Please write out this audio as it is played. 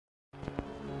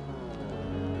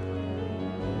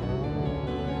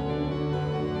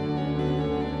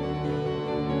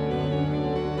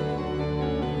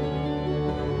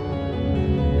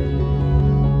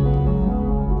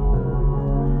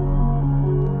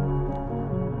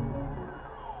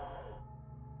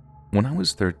When I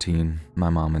was 13, my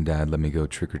mom and dad let me go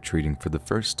trick-or-treating for the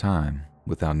first time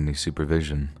without any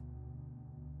supervision.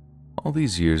 All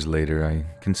these years later,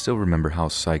 I can still remember how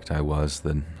psyched I was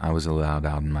that I was allowed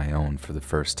out on my own for the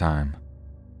first time.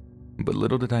 But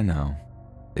little did I know,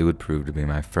 it would prove to be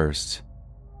my first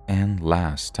and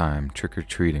last time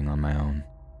trick-or-treating on my own.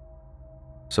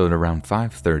 So at around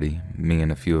 5:30, me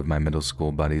and a few of my middle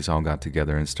school buddies all got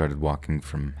together and started walking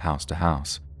from house to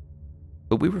house.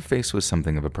 But we were faced with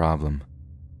something of a problem.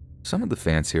 Some of the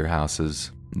fancier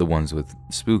houses, the ones with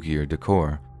spookier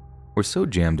decor, were so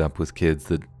jammed up with kids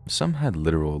that some had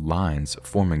literal lines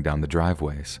forming down the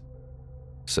driveways.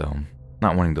 So,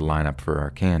 not wanting to line up for our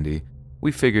candy,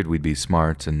 we figured we'd be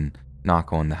smart and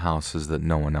knock on the houses that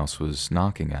no one else was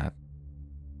knocking at.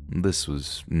 This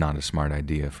was not a smart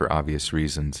idea for obvious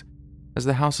reasons, as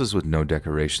the houses with no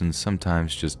decorations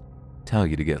sometimes just tell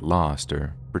you to get lost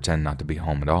or pretend not to be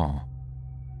home at all.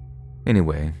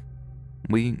 Anyway,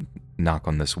 we knock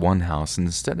on this one house, and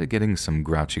instead of getting some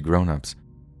grouchy grown-ups,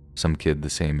 some kid the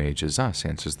same age as us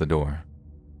answers the door.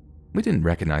 We didn't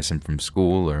recognize him from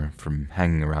school or from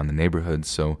hanging around the neighborhood,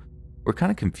 so we're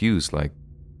kind of confused, like,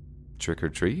 trick or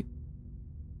treat?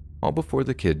 All before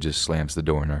the kid just slams the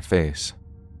door in our face.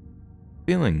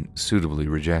 Feeling suitably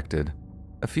rejected,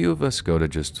 a few of us go to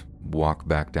just walk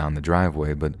back down the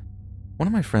driveway, but one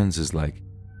of my friends is like,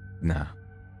 nah,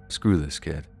 screw this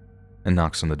kid, and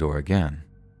knocks on the door again.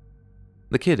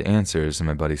 The kid answers and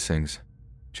my buddy sings,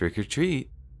 trick or treat,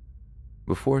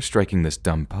 before striking this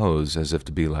dumb pose as if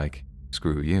to be like,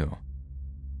 screw you.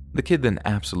 The kid then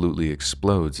absolutely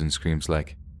explodes and screams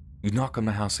like, you knock on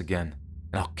my house again,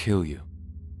 and I'll kill you,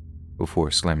 before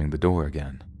slamming the door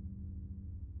again.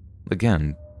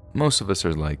 Again, most of us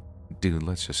are like, dude,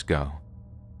 let's just go.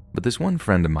 But this one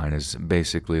friend of mine is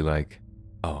basically like,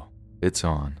 oh, it's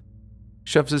on.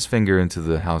 Shoves his finger into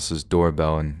the house's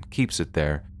doorbell and keeps it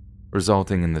there,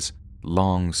 resulting in this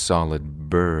long, solid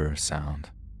brrr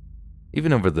sound.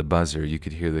 Even over the buzzer, you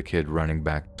could hear the kid running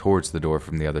back towards the door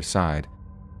from the other side.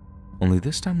 Only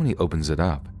this time when he opens it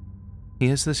up, he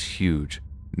has this huge,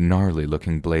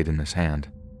 gnarly-looking blade in his hand,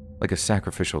 like a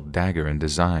sacrificial dagger in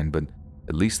design, but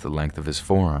at least the length of his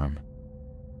forearm.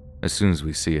 As soon as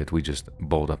we see it, we just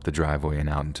bolt up the driveway and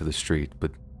out into the street,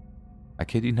 but I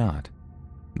kid you not,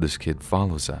 this kid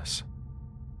follows us.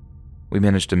 We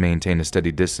managed to maintain a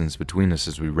steady distance between us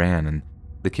as we ran, and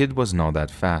the kid wasn't all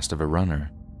that fast of a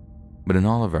runner. But in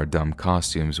all of our dumb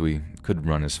costumes, we couldn't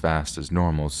run as fast as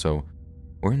normal, so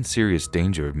we're in serious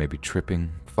danger of maybe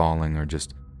tripping, falling, or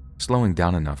just slowing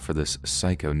down enough for this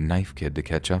psycho knife kid to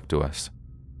catch up to us.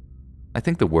 I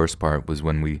think the worst part was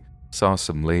when we saw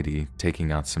some lady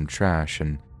taking out some trash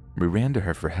and we ran to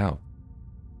her for help.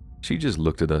 She just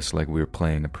looked at us like we were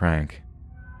playing a prank,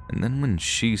 and then when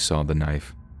she saw the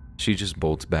knife, she just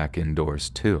bolts back indoors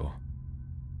too.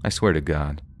 I swear to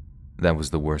God, that was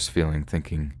the worst feeling,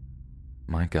 thinking,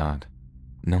 my God,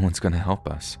 no one's gonna help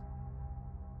us.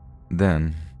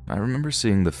 Then, I remember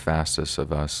seeing the fastest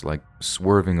of us like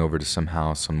swerving over to some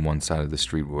house on one side of the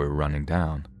street we were running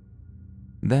down.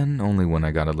 Then, only when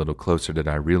I got a little closer did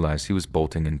I realize he was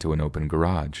bolting into an open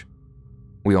garage.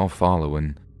 We all follow,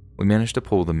 and we manage to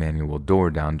pull the manual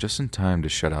door down just in time to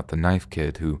shut out the knife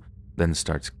kid, who then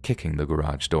starts kicking the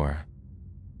garage door.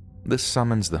 This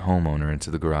summons the homeowner into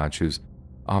the garage, who's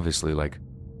obviously like,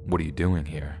 what are you doing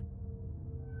here?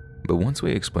 But once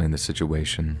we explain the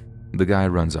situation, the guy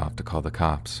runs off to call the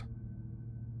cops.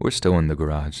 We're still in the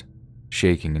garage,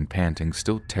 shaking and panting,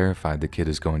 still terrified the kid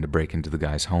is going to break into the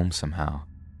guy's home somehow.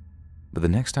 But the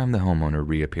next time the homeowner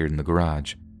reappeared in the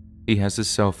garage, he has his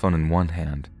cell phone in one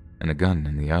hand and a gun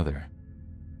in the other.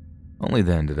 Only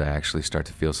then did I actually start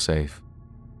to feel safe.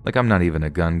 Like I'm not even a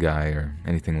gun guy or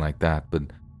anything like that, but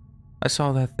I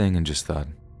saw that thing and just thought,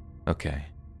 okay,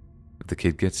 if the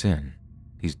kid gets in,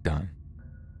 he's done.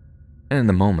 And in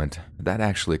the moment, that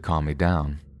actually calmed me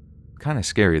down. Kind of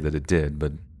scary that it did,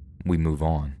 but we move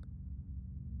on.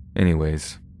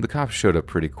 Anyways, the cops showed up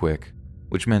pretty quick,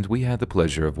 which meant we had the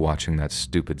pleasure of watching that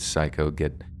stupid psycho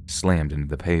get slammed into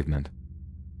the pavement.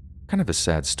 Kind of a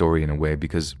sad story in a way,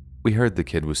 because we heard the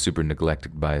kid was super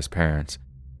neglected by his parents,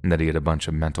 and that he had a bunch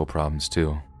of mental problems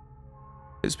too.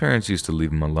 His parents used to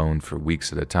leave him alone for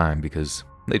weeks at a time because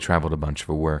they traveled a bunch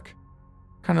for work.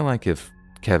 Kind of like if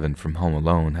Kevin from Home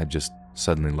Alone had just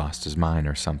suddenly lost his mind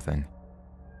or something.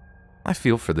 I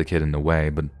feel for the kid in a way,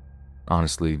 but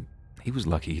honestly, he was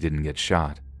lucky he didn't get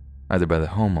shot, either by the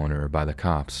homeowner or by the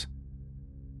cops.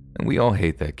 And we all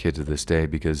hate that kid to this day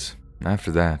because,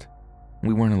 after that,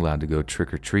 we weren't allowed to go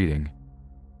trick-or-treating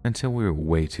until we were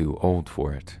way too old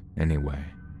for it anyway.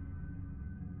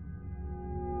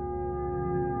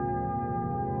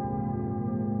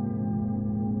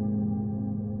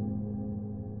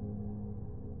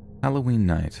 Halloween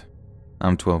night.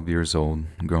 I'm 12 years old,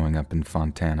 growing up in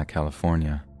Fontana,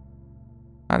 California.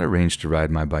 I'd arranged to ride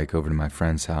my bike over to my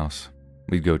friend's house.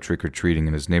 We'd go trick-or-treating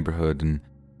in his neighborhood and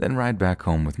then ride back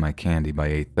home with my candy by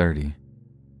 8:30.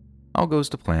 All goes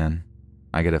to plan.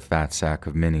 I get a fat sack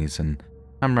of minis and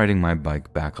I'm riding my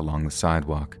bike back along the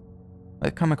sidewalk. I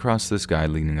come across this guy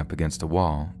leaning up against a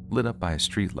wall, lit up by a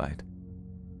streetlight.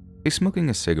 He's smoking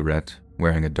a cigarette,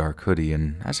 wearing a dark hoodie,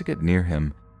 and as I get near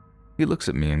him, he looks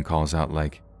at me and calls out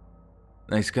like,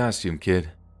 "Nice costume, kid."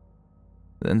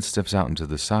 Then steps out into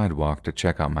the sidewalk to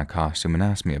check out my costume and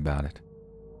ask me about it.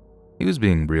 He was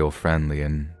being real friendly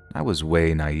and I was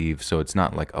way naive, so it's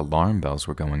not like alarm bells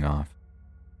were going off.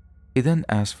 He then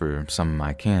asked for some of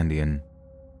my candy and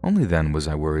only then was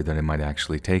I worried that he might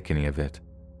actually take any of it.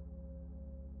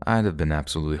 I'd have been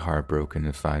absolutely heartbroken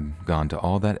if I'd gone to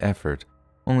all that effort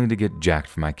only to get jacked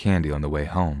for my candy on the way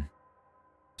home.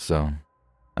 So,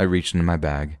 I reach into my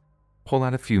bag, pull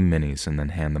out a few minis, and then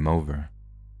hand them over.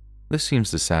 This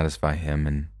seems to satisfy him,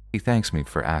 and he thanks me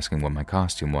for asking what my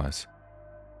costume was.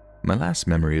 My last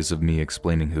memory is of me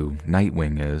explaining who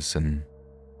Nightwing is, and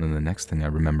then the next thing I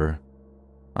remember,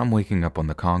 I'm waking up on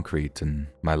the concrete and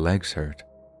my legs hurt.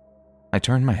 I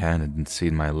turn my head and see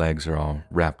my legs are all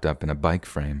wrapped up in a bike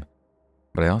frame,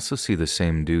 but I also see the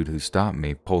same dude who stopped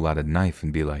me pull out a knife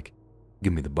and be like,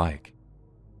 "Give me the bike."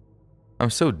 I'm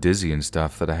so dizzy and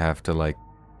stuff that I have to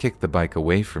kick the bike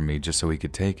away from me just so he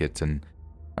could take it, and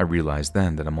I realize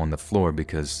then that I'm on the floor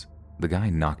because the guy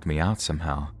knocked me out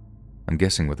somehow. I'm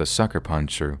guessing with a sucker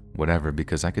punch or whatever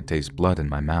because I could taste blood in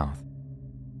my mouth.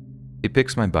 He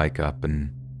picks my bike up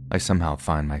and I somehow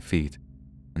find my feet,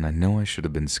 and I know I should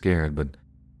have been scared, but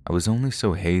I was only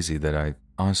so hazy that I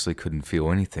honestly couldn't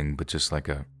feel anything but just like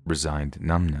a resigned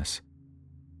numbness.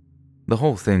 The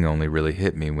whole thing only really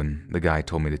hit me when the guy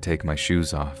told me to take my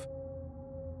shoes off.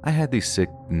 I had these sick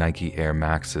Nike Air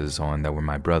Maxes on that were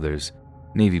my brother's,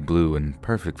 navy blue and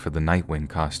perfect for the Nightwing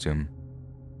costume.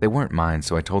 They weren't mine,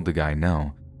 so I told the guy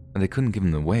no, that I couldn't give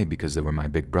them away because they were my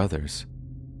big brother's.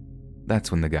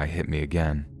 That's when the guy hit me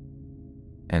again.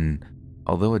 And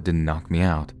although it didn't knock me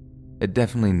out, it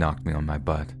definitely knocked me on my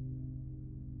butt.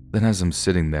 Then as I'm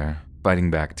sitting there,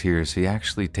 fighting back tears, he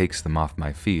actually takes them off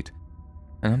my feet,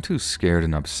 and I'm too scared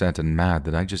and upset and mad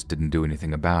that I just didn't do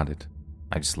anything about it.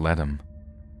 I just let him.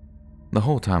 The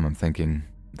whole time I'm thinking,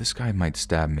 this guy might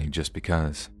stab me just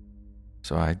because,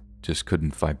 so I just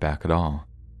couldn't fight back at all.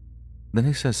 Then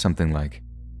he says something like,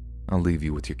 "I'll leave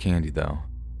you with your candy though."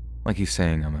 Like he's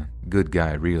saying I'm a good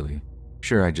guy really.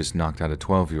 Sure, I just knocked out a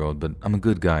 12-year-old, but I'm a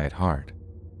good guy at heart.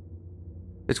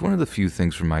 It's one of the few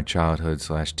things from my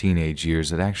childhood/teenage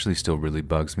years that actually still really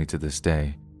bugs me to this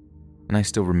day, and I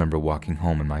still remember walking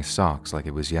home in my socks like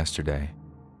it was yesterday.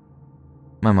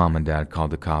 My mom and dad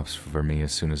called the cops for me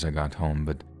as soon as I got home,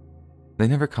 but they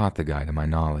never caught the guy to my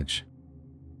knowledge.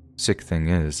 Sick thing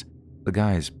is, the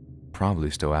guy's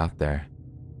probably still out there,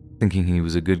 thinking he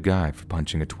was a good guy for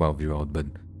punching a 12-year-old, but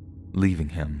leaving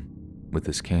him with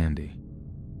his candy.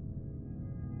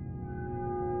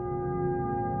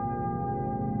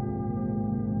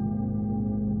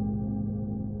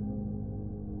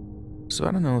 So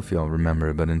I don't know if y'all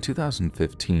remember, but in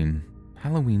 2015,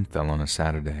 Halloween fell on a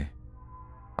Saturday.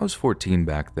 I was 14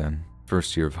 back then,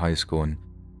 first year of high school, and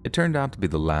it turned out to be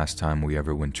the last time we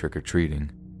ever went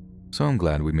trick-or-treating, so I'm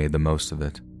glad we made the most of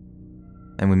it.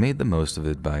 And we made the most of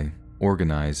it by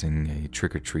organizing a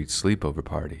trick-or-treat sleepover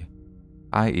party,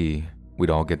 i.e., we'd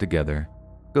all get together,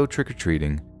 go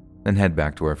trick-or-treating, then head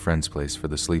back to our friend's place for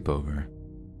the sleepover.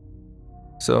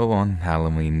 So on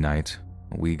Halloween night,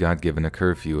 we got given a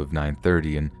curfew of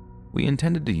 9:30 and we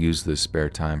intended to use this spare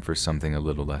time for something a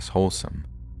little less wholesome.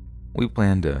 We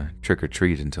planned to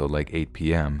trick-or-treat until 8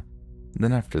 p.m.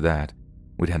 Then after that,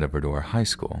 we'd head over to our high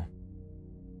school.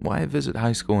 Why visit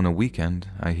high school on a weekend,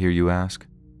 I hear you ask?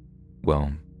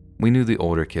 Well, we knew the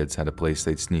older kids had a place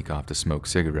they'd sneak off to smoke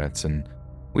cigarettes, and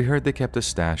we heard they kept a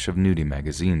stash of nudie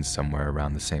magazines somewhere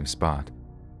around the same spot.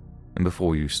 And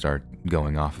before you start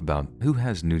going off about who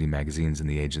has nudie magazines in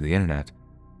the age of the internet,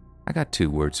 I got 2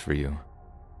 words for you.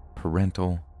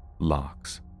 Parental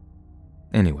locks.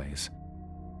 Anyways,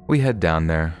 we head down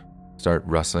there, start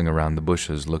rustling around the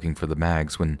bushes looking for the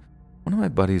mags when one of my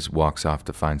buddies walks off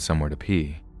to find somewhere to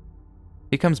pee.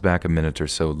 He comes back a minute or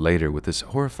so later with this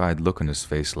horrified look on his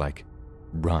face like,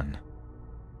 "Run."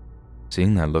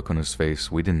 Seeing that look on his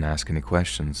face, we didn't ask any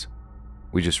questions.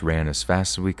 We just ran as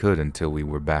fast as we could until we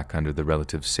were back under the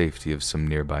relative safety of some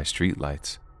nearby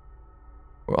streetlights.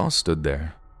 We all stood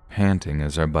there, panting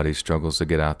as our buddy struggles to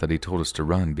get out that he told us to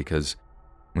run because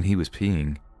when he was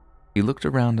peeing, he looked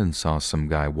around and saw some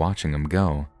guy watching him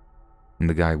go, and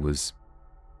the guy was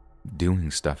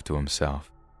doing stuff to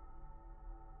himself.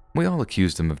 We all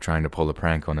accused him of trying to pull a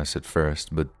prank on us at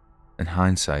first, but in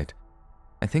hindsight,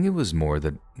 I think it was more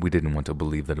that we didn't want to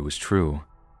believe that it was true,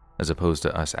 as opposed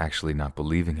to us actually not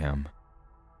believing him.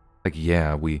 Like,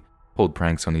 yeah, we pulled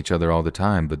pranks on each other all the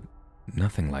time, but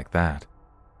nothing like that.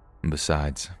 And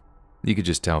besides, you could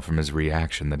just tell from his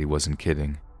reaction that he wasn't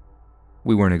kidding.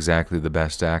 We weren't exactly the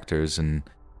best actors, and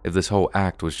if this whole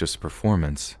act was just a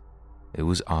performance, it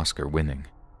was Oscar winning.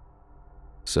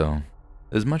 So,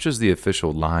 as much as the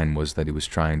official line was that he was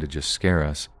trying to just scare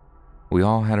us, we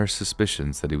all had our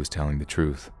suspicions that he was telling the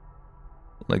truth.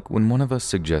 Like when one of us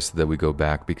suggested that we go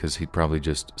back because he'd probably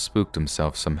just spooked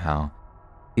himself somehow,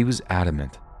 he was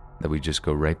adamant that we just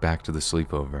go right back to the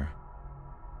sleepover.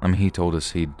 I mean, he told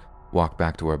us he'd walk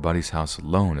back to our buddy's house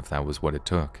alone if that was what it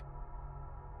took.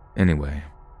 Anyway,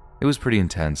 it was pretty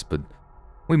intense, but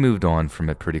we moved on from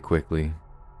it pretty quickly.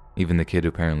 Even the kid who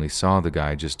apparently saw the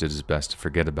guy just did his best to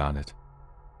forget about it.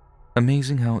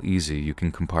 Amazing how easy you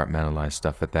can compartmentalize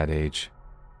stuff at that age.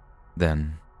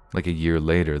 Then, like a year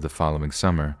later, the following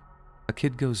summer, a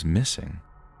kid goes missing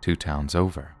 2 towns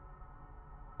over.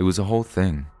 It was a whole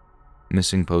thing,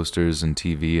 missing posters and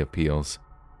TV appeals,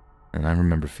 and I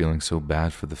remember feeling so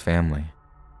bad for the family.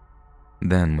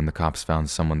 Then, when the cops found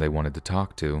someone they wanted to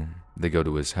talk to, they go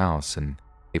to his house and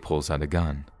he pulls out a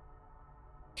gun.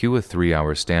 Cue a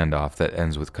 3-hour standoff that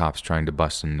ends with cops trying to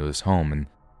bust into his home and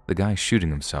the guy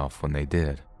shooting himself when they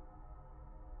did.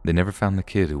 They never found the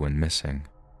kid who went missing.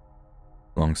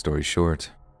 Long story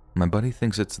short, my buddy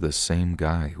thinks it's the same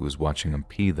guy who was watching him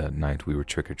pee that night we were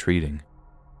trick-or-treating.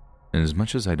 And as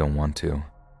much as I don't want to,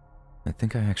 I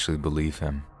think I actually believe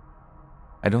him.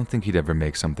 I don't think he'd ever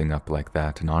make something up like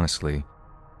that, and honestly,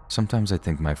 sometimes I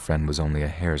think my friend was only a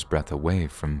hair's breadth away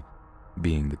from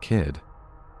being the kid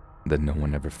that no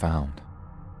one ever found.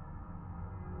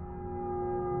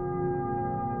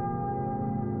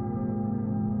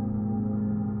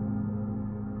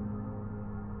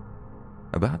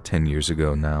 About 10 years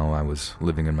ago now, I was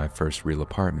living in my first real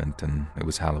apartment, and it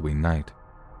was Halloween night.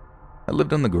 I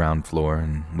lived on the ground floor,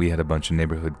 and we had a bunch of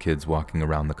neighborhood kids walking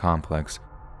around the complex,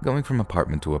 going from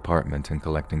apartment to apartment and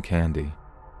collecting candy.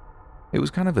 It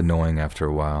was kind of annoying after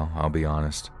a while, I'll be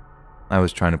honest. I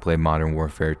was trying to play Modern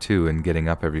Warfare 2, and getting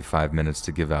up every 5 minutes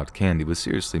to give out candy was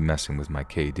seriously messing with my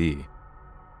KD.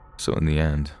 So in the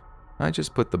end, I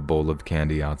just put the bowl of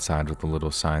candy outside with a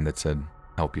little sign that said,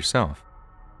 "Help yourself,"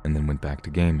 and then went back to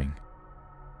gaming.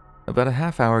 About a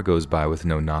half hour goes by with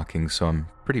no knocking, so I'm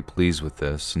pretty pleased with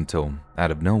this until,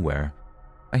 out of nowhere,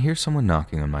 I hear someone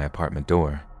knocking on my apartment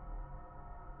door.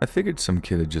 I figured some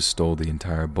kid had just stole the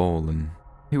entire bowl, and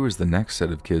here was the next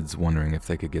set of kids wondering if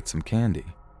they could get some candy.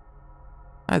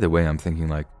 Either way, I'm thinking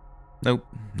like, nope,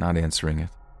 not answering it.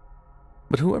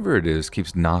 But whoever it is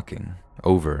keeps knocking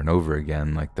over and over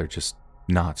again like they're just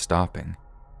not stopping.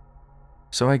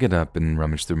 So I get up and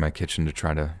rummage through my kitchen to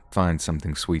try to find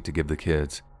something sweet to give the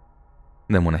kids.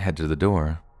 Then when I head to the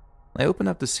door, I open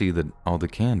up to see that all the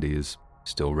candy is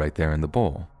still right there in the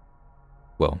bowl.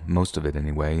 Well, most of it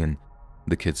anyway, and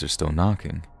the kids are still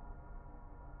knocking.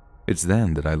 It's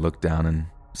then that I look down and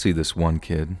see this one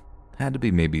kid, had to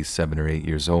be maybe 7 or 8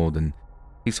 years old, and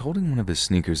he's holding one of his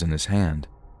sneakers in his hand,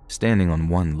 standing on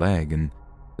one leg, and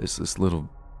there's this little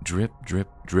drip, drip,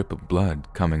 drip of blood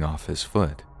coming off his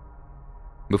foot.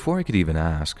 Before I could even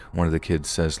ask, one of the kids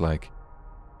says like,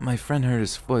 "My friend hurt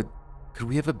his foot. Could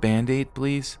we have a Band-Aid,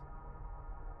 please?"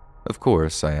 Of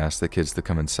course, I asked the kids to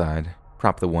come inside,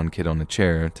 prop the one kid on a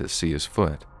chair to see his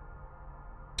foot.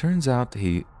 Turns out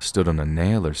he stood on a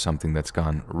nail or something that's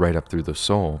gone right up through the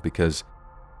sole because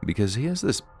he has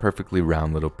this perfectly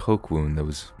round little poke wound that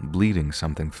was bleeding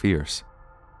something fierce.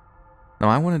 Now,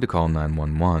 I wanted to call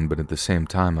 911, but at the same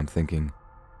time I'm thinking,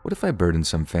 what if I burden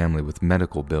some family with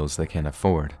medical bills they can't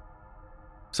afford?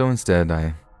 So instead,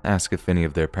 I ask if any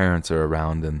of their parents are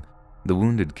around, and the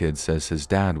wounded kid says his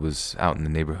dad was out in the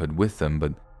neighborhood with them,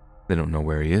 but they don't know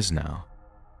where he is now.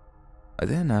 I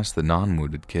then ask the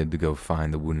non-wounded kid to go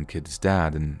find the wounded kid's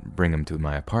dad and bring him to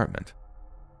my apartment.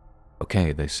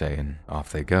 Okay, they say, and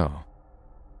off they go.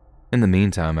 In the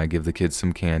meantime, I give the kids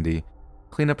some candy,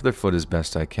 clean up their foot as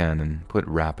best I can, and put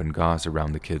wrap and gauze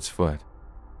around the kid's foot.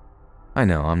 I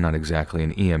know I'm not exactly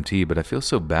an EMT, but I feel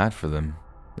so bad for them.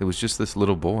 It was just this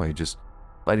little boy, just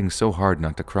fighting so hard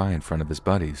not to cry in front of his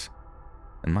buddies.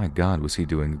 And my God, was he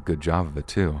doing a good job of it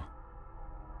too.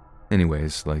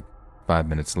 Anyways, like 5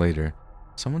 minutes later,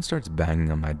 someone starts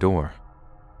banging on my door.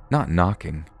 Not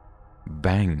knocking,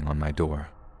 banging on my door.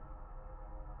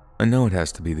 I know it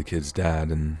has to be the kid's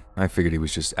dad, and I figured he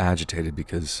was just agitated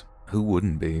because who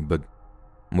wouldn't be, but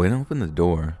when I opened the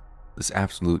door, This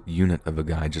absolute unit of a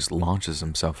guy just launches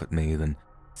himself at me, then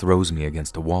throws me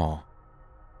against a wall.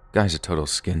 Guy's a total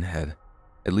skinhead,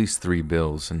 at least 3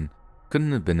 bills, and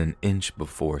couldn't have been an inch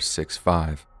before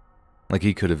 6'5". Like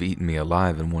he could have eaten me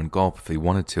alive in one gulp if he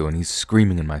wanted to, and he's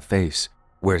screaming in my face,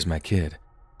 "Where's my kid?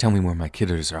 Tell me where my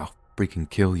kid is or I'll freaking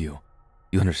kill you.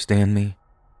 You understand me?"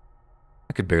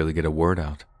 I could barely get a word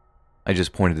out. I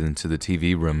just pointed into the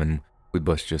TV room and we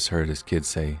both just heard his kid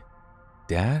say,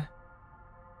 "Dad?"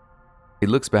 He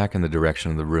looks back in the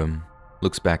direction of the room,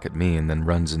 looks back at me, and then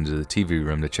runs into the TV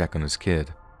room to check on his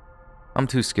kid. I'm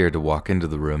too scared to walk into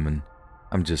the room, and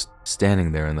I'm just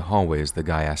standing there in the hallway as the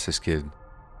guy asks his kid,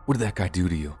 "What did that guy do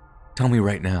to you? Tell me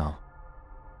right now."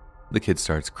 The kid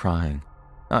starts crying,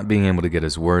 not being able to get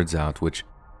his words out, which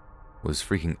was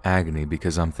freaking agony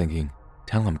because I'm thinking,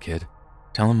 "Tell him, kid.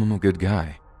 Tell him I'm a good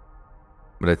guy."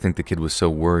 But I think the kid was so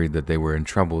worried that they were in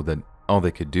trouble that all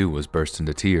they could do was burst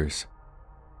into tears.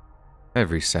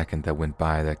 Every second that went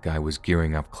by, that guy was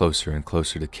gearing up closer and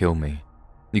closer to kill me.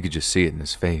 You could just see it in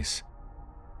his face.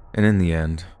 And in the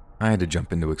end, I had to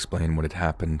jump in to explain what had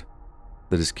happened,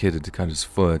 that his kid had cut his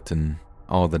foot, and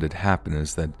all that had happened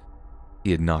is that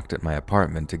he had knocked at my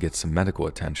apartment to get some medical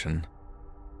attention.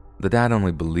 The dad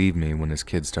only believed me when his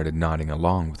kid started nodding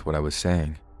along with what I was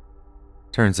saying.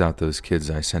 Turns out those kids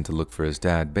I sent to look for his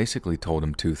dad basically told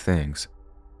him 2 things.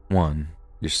 1,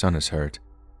 your son is hurt,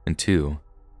 and 2,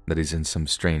 that he's in some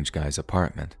strange guy's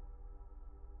apartment.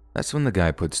 That's when the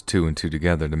guy puts 2 and 2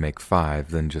 together to make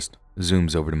 5, then just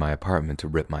zooms over to my apartment to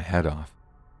rip my head off.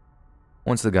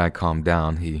 Once the guy calmed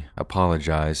down, he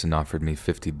apologized and offered me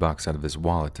 $50 out of his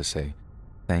wallet to say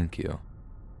thank you.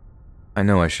 I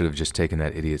know I should have just taken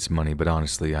that idiot's money, but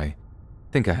honestly, I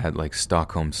think I had like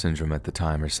Stockholm Syndrome at the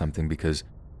time or something, because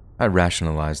I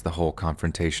rationalized the whole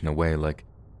confrontation away like,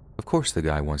 of course the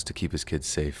guy wants to keep his kids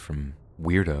safe from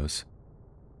weirdos.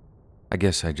 I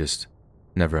guess I just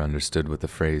never understood what the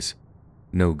phrase,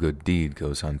 "no good deed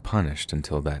goes unpunished"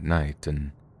 until that night,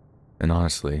 and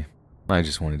honestly, I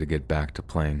just wanted to get back to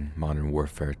playing Modern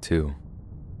Warfare 2.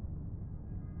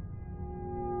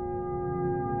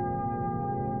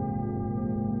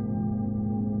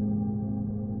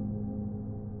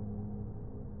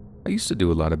 I used to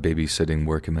do a lot of babysitting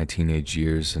work in my teenage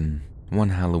years, and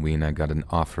one Halloween I got an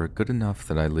offer good enough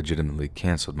that I legitimately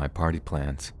canceled my party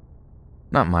plans.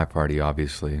 Not my party,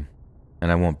 obviously,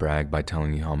 and I won't brag by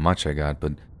telling you how much I got,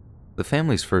 but the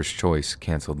family's first choice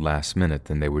canceled last minute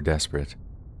and they were desperate.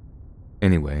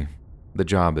 Anyway, the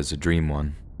job is a dream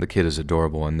one, the kid is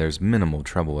adorable, and there's minimal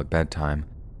trouble at bedtime.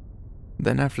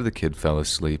 Then after the kid fell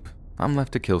asleep, I'm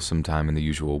left to kill some time in the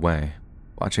usual way,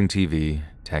 watching TV,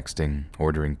 texting,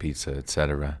 ordering pizza,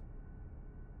 etc.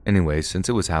 Anyway, since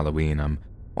it was Halloween, I'm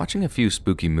watching a few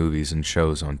spooky movies and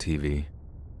shows on TV.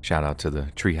 Shout out to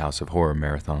the Treehouse of Horror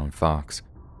marathon on Fox.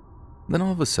 Then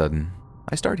all of a sudden,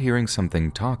 I start hearing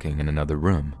something talking in another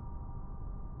room.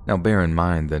 Now bear in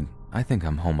mind that I think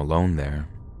I'm home alone there,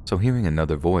 so hearing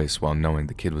another voice while knowing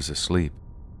the kid was asleep.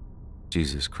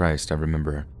 Jesus Christ, I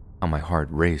remember how my heart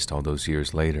raced all those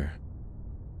years later.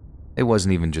 It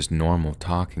wasn't even just normal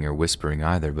talking or whispering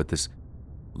either, but this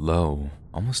low,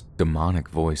 almost demonic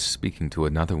voice speaking to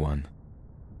another one.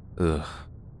 Ugh,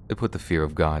 it put the fear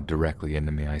of God directly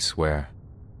into me, I swear.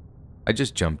 I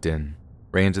just jumped in,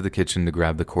 ran to the kitchen to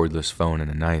grab the cordless phone and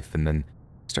a knife, and then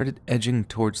started edging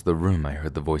towards the room I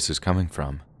heard the voices coming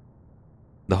from.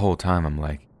 The whole time I'm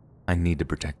like, I need to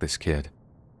protect this kid.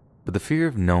 But the fear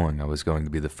of knowing I was going to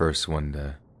be the first one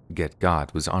to get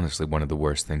got was honestly one of the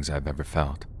worst things I've ever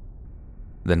felt.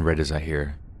 Then right as I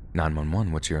hear,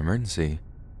 911, what's your emergency?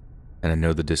 And I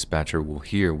know the dispatcher will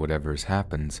hear whatever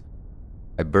happens,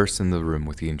 I burst into the room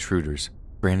with the intruders,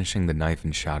 brandishing the knife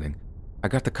and shouting, "I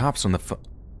got the cops on the phone."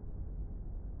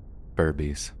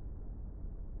 Furbies.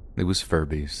 It was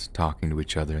Furbies talking to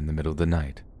each other in the middle of the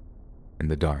night, in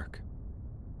the dark.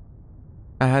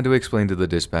 I had to explain to the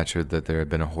dispatcher that there had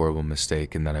been a horrible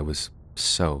mistake and that I was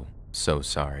so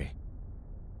sorry.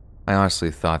 I honestly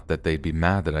thought that they'd be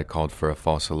mad that I called for a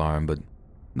false alarm, but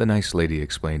the nice lady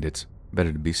explained it's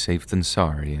better to be safe than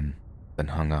sorry, and then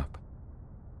hung up.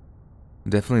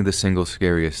 Definitely the single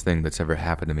scariest thing that's ever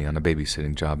happened to me on a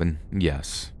babysitting job, and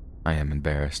yes, I am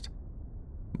embarrassed.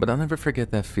 But I'll never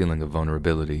forget that feeling of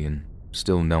vulnerability and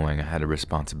still knowing I had a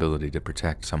responsibility to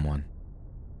protect someone.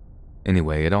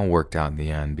 Anyway, it all worked out in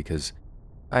the end because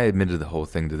I admitted the whole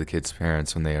thing to the kids'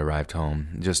 parents when they arrived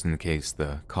home, just in case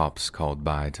the cops called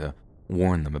by to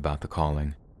warn them about the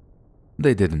calling.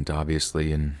 They didn't,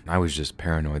 obviously, and I was just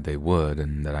paranoid they would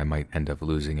and that I might end up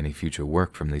losing any future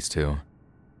work from these two.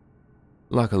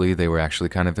 Luckily, they were actually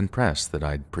kind of impressed that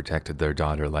I'd protected their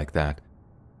daughter like that,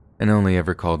 and only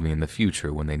ever called me in the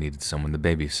future when they needed someone to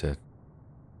babysit.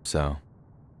 So,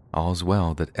 all's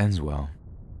well that ends well,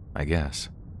 I guess.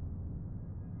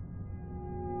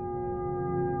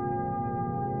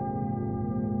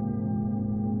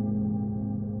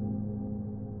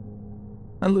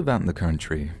 I live out in the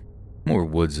country, more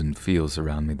woods and fields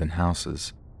around me than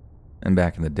houses. And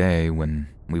back in the day, when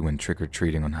we went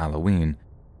trick-or-treating on Halloween,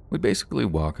 we'd basically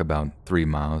walk about 3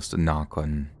 miles to knock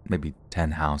on maybe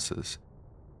 10 houses.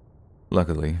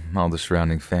 Luckily, all the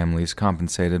surrounding families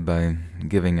compensated by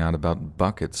giving out about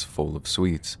buckets full of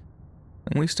sweets,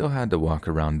 and we still had to walk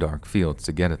around dark fields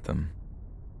to get at them.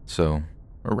 So,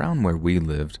 around where we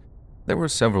lived, there were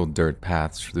several dirt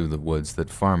paths through the woods that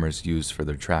farmers used for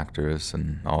their tractors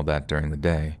and all that during the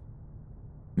day.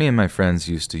 Me and my friends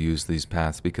used to use these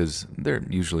paths because they're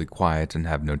usually quiet and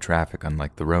have no traffic,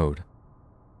 unlike the road.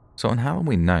 So on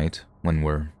Halloween night, when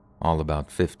we're all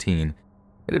about 15,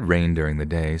 it had rained during the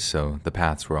day, so the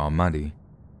paths were all muddy.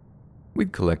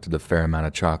 We'd collected a fair amount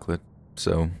of chocolate,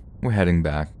 so we're heading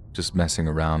back, just messing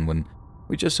around, when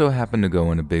we just so happened to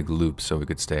go in a big loop so we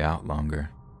could stay out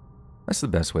longer. That's the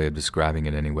best way of describing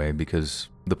it anyway, because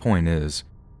the point is,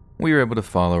 we were able to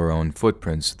follow our own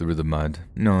footprints through the mud,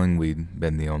 knowing we'd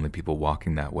been the only people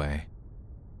walking that way.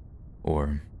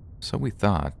 Or so we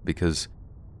thought, because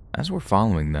as we're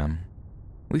following them,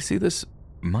 we see this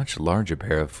much larger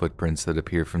pair of footprints that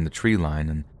appear from the tree line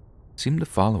and seem to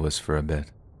follow us for a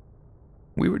bit.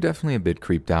 We were definitely a bit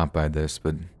creeped out by this,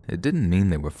 but it didn't mean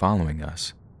they were following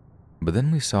us. But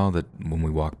then we saw that when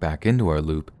we walked back into our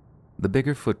loop, the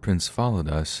bigger footprints followed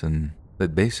us, and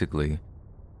that basically,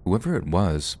 whoever it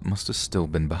was must have still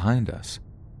been behind us.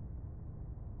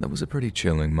 That was a pretty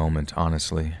chilling moment,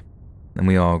 honestly, and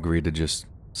we all agreed to just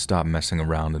stop messing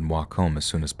around and walk home as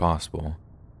soon as possible.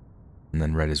 And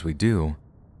then right as we do,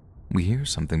 we hear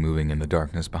something moving in the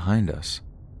darkness behind us.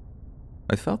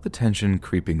 I felt the tension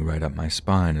creeping right up my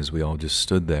spine as we all just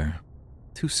stood there,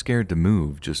 too scared to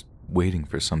move, just waiting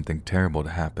for something terrible to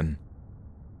happen.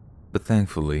 But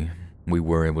thankfully, we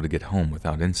were able to get home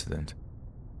without incident.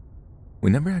 We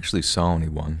never actually saw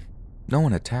anyone. No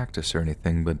one attacked us or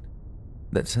anything, but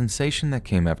that sensation that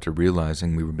came after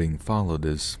realizing we were being followed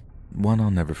is one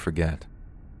I'll never forget.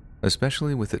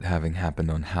 Especially with it having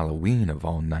happened on Halloween of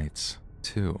all nights,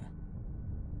 too.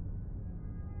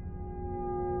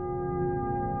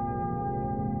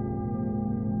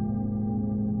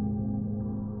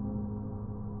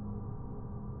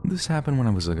 This happened when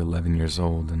I was like 11 years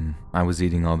old, and I was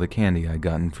eating all the candy I'd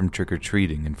gotten from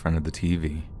trick-or-treating in front of the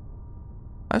TV.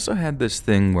 I also had this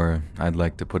thing where I'd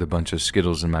like to put a bunch of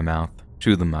Skittles in my mouth,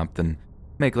 chew them up, then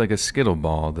make like a Skittle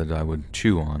ball that I would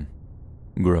chew on.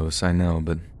 Gross, I know,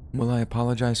 but will I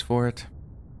apologize for it?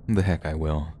 The heck I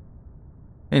will.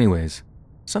 Anyways,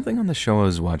 something on the show I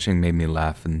was watching made me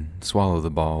laugh and swallow the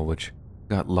ball, which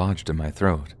got lodged in my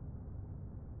throat.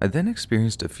 I then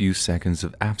experienced a few seconds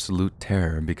of absolute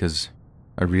terror because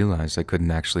I realized I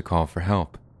couldn't actually call for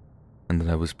help, and that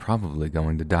I was probably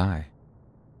going to die.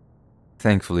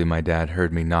 Thankfully, my dad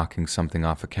heard me knocking something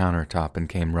off a countertop and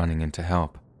came running in to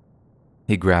help.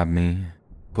 He grabbed me,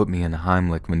 put me in a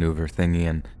Heimlich maneuver thingy,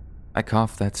 and I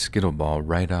coughed that Skittle ball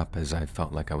right up as I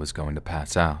felt like I was going to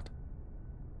pass out.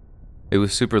 It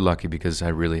was super lucky because I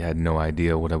really had no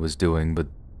idea what I was doing, but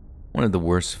one of the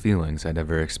worst feelings I'd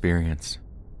ever experienced.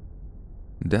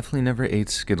 Definitely never ate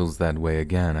Skittles that way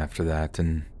again after that,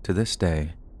 and to this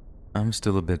day, I'm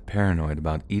still a bit paranoid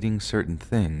about eating certain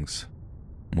things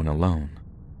when alone.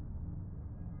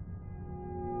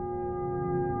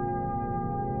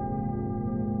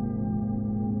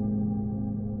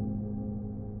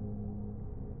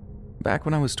 Back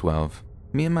when I was 12,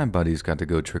 me and my buddies got to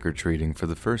go trick-or-treating for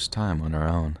the first time on our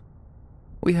own.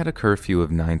 We had a curfew of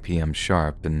 9 p.m.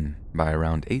 sharp, and by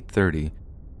around 8:30,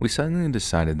 we suddenly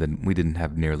decided that we didn't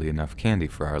have nearly enough candy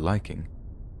for our liking.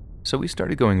 So we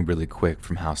started going really quick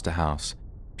from house to house,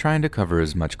 trying to cover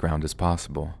as much ground as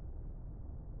possible.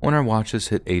 When our watches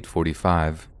hit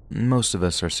 8:45, most of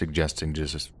us are suggesting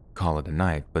just call it a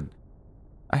night, but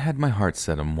I had my heart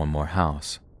set on one more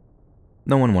house.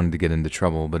 No one wanted to get into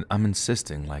trouble, but I'm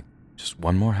insisting, like, just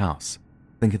one more house.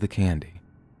 Think of the candy.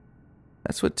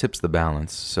 That's what tips the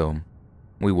balance, so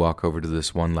we walk over to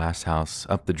this one last house,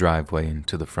 up the driveway and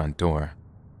to the front door.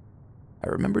 I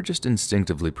remember just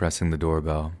instinctively pressing the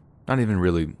doorbell, not even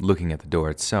really looking at the door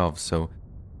itself, so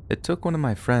it took one of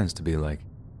my friends to be like,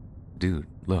 "Dude,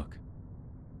 look."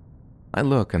 I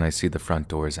look and I see the front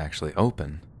door is actually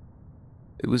open.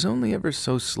 It was only ever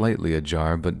so slightly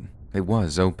ajar, but it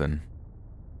was open.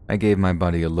 I gave my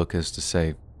buddy a look as to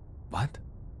say, "What?"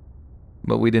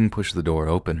 But we didn't push the door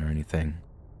open or anything.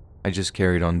 I just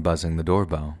carried on buzzing the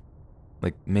doorbell,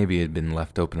 like maybe it had been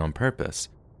left open on purpose.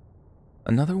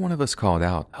 Another one of us called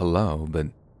out, "Hello," but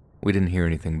we didn't hear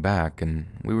anything back, and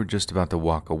we were just about to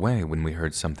walk away when we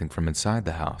heard something from inside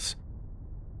the house.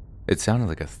 It sounded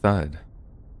like a thud,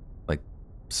 like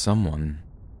someone,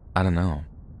 I don't know,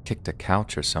 kicked a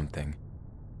couch or something.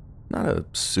 Not a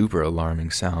super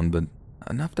alarming sound, but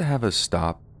enough to have us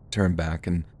stop, turn back,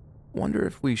 and wonder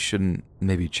if we shouldn't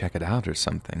maybe check it out or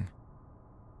something.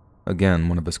 Again,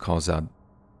 one of us calls out,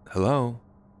 "Hello?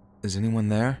 Is anyone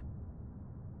there?"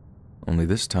 Only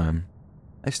this time,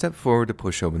 I stepped forward to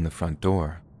push open the front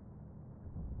door.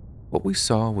 What we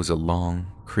saw was a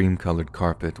long, cream-colored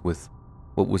carpet with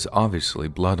what was obviously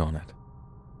blood on it.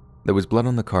 There was blood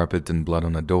on the carpet and blood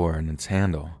on the door and its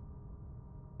handle.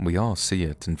 We all see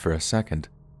it, and for a second,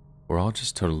 we're all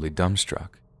just totally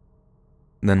dumbstruck.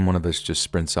 Then one of us just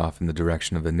sprints off in the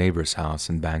direction of the neighbor's house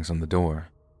and bangs on the door.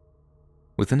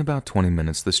 Within about 20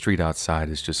 minutes, the street outside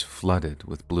is just flooded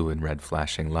with blue and red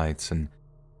flashing lights, and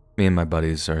me and my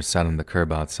buddies are sat on the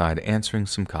curb outside answering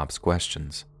some cops'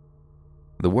 questions.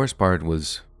 The worst part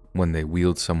was when they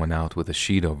wheeled someone out with a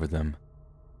sheet over them,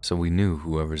 so we knew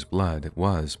whoever's blood it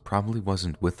was probably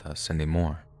wasn't with us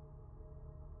anymore.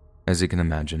 As you can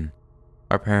imagine,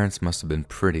 our parents must have been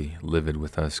pretty livid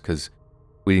with us because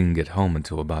we didn't get home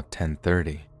until about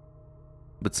 10:30.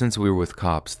 But since we were with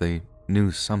cops, they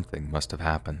knew something must have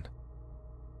happened.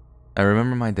 I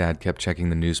remember my dad kept checking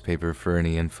the newspaper for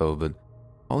any info, but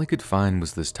all he could find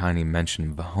was this tiny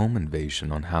mention of a home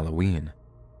invasion on Halloween.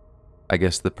 I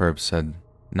guess the perps had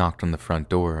knocked on the front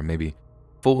door or maybe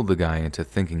fooled the guy into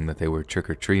thinking that they were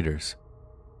trick-or-treaters.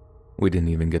 We didn't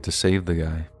even get to save the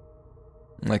guy.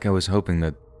 Like I was hoping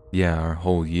that, yeah, our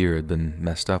whole year had been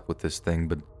messed up with this thing,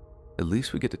 but at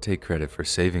least we get to take credit for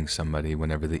saving somebody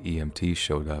whenever the EMT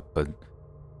showed up, but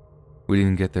we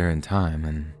didn't get there in time,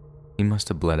 and he must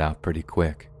have bled out pretty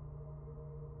quick.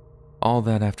 All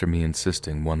that after me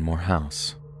insisting one more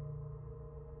house.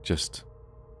 Just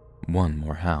one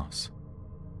more house.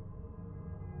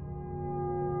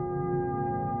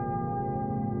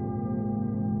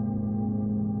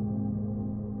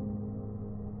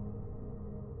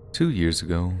 Two years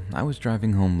ago, I was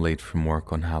driving home late from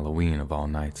work on Halloween of all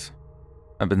nights.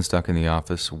 I've been stuck in the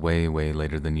office way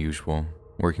later than usual,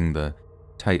 working the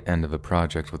tight end of a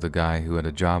project with a guy who had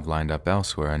a job lined up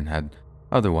elsewhere and had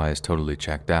otherwise totally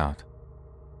checked out.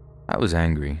 I was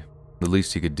angry. The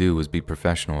least he could do was be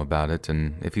professional about it,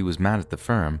 and if he was mad at the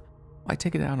firm, why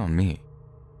take it out on me?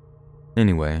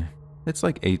 Anyway, it's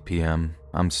like 8 p.m.,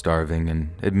 I'm starving,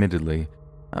 and admittedly,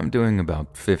 I'm doing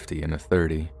about 50 in a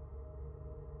 30.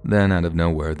 Then, out of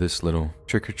nowhere, this little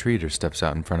trick-or-treater steps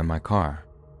out in front of my car,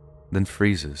 then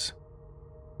freezes,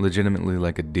 legitimately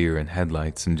like a deer in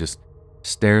headlights, and just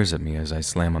stares at me as I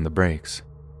slam on the brakes.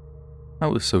 I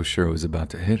was so sure I was about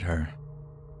to hit her.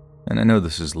 And I know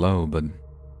this is low, but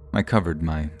I covered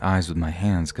my eyes with my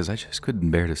hands because I just couldn't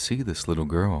bear to see this little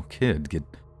kid get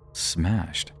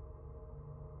smashed.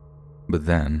 But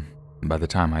then, by the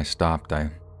time I stopped,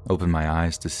 I opened my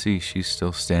eyes to see she's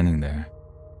still standing there.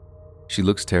 She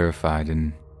looks terrified,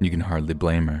 and you can hardly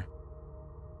blame her.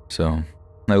 So,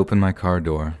 I open my car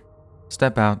door,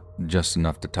 step out just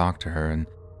enough to talk to her and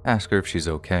ask her if she's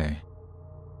okay.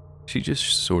 She just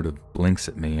sort of blinks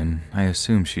at me, and I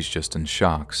assume she's just in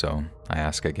shock, so I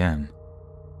ask again.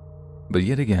 But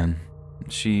yet again,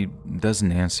 she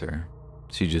doesn't answer.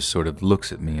 She just sort of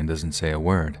looks at me and doesn't say a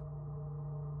word.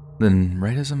 Then,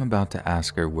 right as I'm about to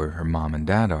ask her where her mom and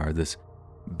dad are, this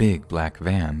big black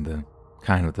van, the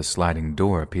kind with a sliding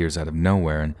door, appears out of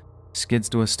nowhere and skids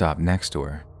to a stop next to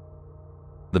her.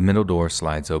 The middle door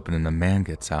slides open and a man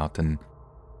gets out, and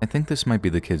I think this might be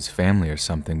the kid's family or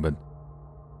something, but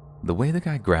the way the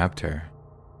guy grabbed her,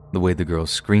 the way the girl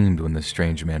screamed when the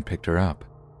strange man picked her up,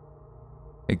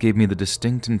 it gave me the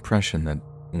distinct impression that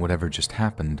whatever just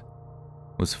happened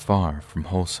was far from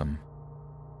wholesome.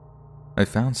 I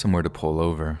found somewhere to pull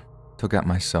over, took out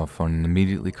my cell phone, and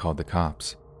immediately called the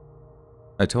cops.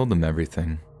 I told them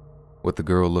everything, what the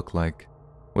girl looked like,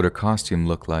 what her costume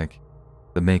looked like,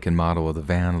 the make and model of the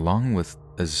van, along with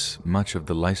as much of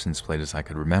the license plate as I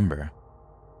could remember.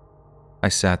 I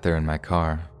sat there in my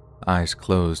car, eyes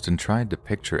closed, and tried to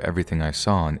picture everything I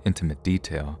saw in intimate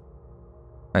detail.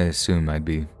 I assumed I'd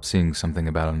be seeing something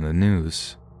about it on the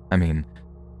news. I mean,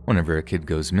 whenever a kid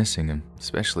goes missing, and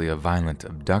especially a violent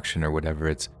abduction or whatever,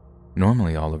 it's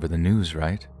normally all over the news,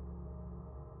 right?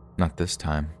 Not this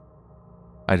time.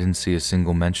 I didn't see a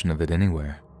single mention of it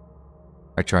anywhere.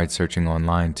 I tried searching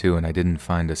online too, and I didn't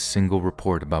find a single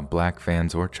report about black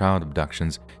vans or child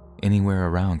abductions anywhere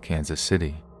around Kansas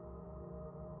City.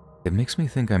 It makes me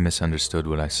think I misunderstood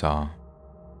what I saw.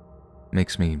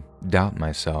 makes me doubt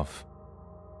myself.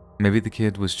 Maybe the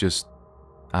kid was just,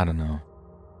 I don't know,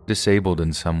 disabled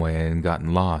in some way and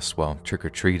gotten lost while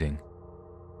trick-or-treating.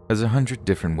 There's 100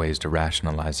 different ways to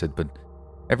rationalize it, but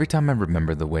every time I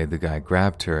remember the way the guy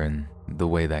grabbed her and the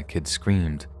way that kid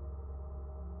screamed,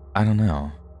 I don't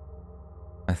know.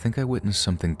 I think I witnessed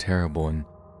something terrible and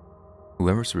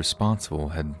whoever's responsible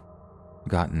had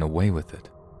gotten away with it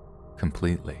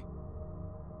completely.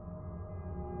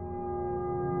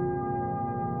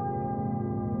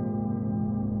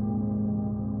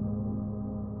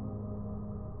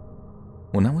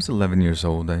 When I was 11 years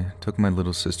old, I took my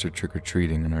little sister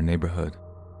trick-or-treating in our neighborhood.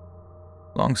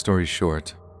 Long story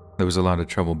short, there was a lot of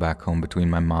trouble back home between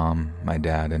my mom, my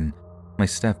dad, and my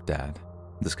stepdad,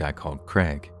 this guy called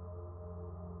Craig.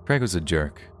 Craig was a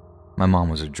jerk. My mom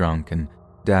was a drunk, and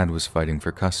Dad was fighting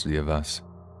for custody of us.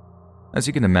 As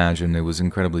you can imagine, it was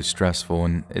incredibly stressful,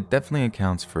 and it definitely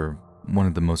accounts for one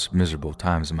of the most miserable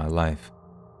times in my life.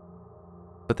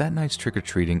 But that night's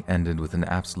trick-or-treating ended with an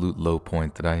absolute low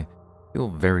point that I feel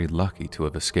very lucky to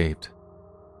have escaped.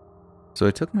 So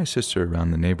I took my sister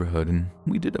around the neighborhood, and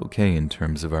we did okay in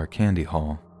terms of our candy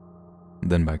haul.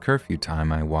 Then by curfew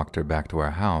time, I walked her back to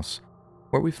our house,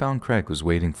 where we found Craig was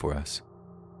waiting for us.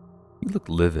 He looked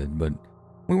livid, but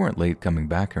we weren't late coming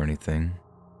back or anything,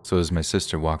 so as my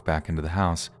sister walked back into the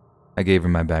house, I gave her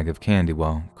my bag of candy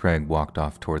while Craig walked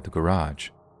off toward the garage.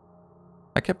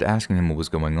 I kept asking him what was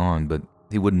going on, but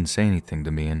he wouldn't say anything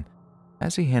to me, and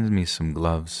as he handed me some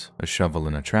gloves, a shovel,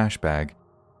 and a trash bag,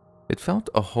 it felt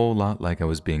a whole lot like I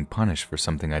was being punished for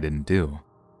something I didn't do.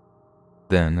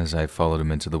 Then, as I followed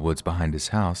him into the woods behind his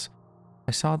house,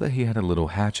 I saw that he had a little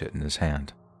hatchet in his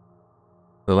hand.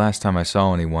 The last time I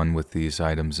saw anyone with these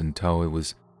items in tow, it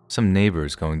was some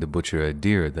neighbors going to butcher a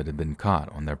deer that had been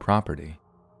caught on their property.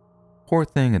 Poor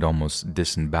thing had almost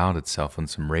disemboweled itself on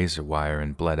some razor wire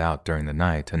and bled out during the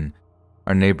night, and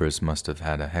our neighbors must have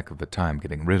had a heck of a time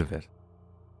getting rid of it.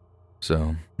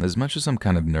 So, as much as I'm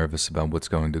kind of nervous about what's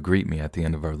going to greet me at the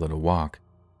end of our little walk,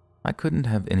 I couldn't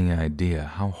have any idea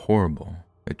how horrible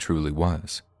it truly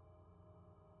was.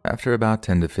 After about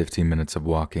 10 to 15 minutes of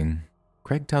walking,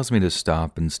 Craig tells me to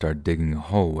stop and start digging a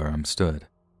hole where I'm stood.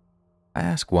 I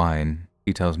ask why, and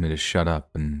he tells me to shut up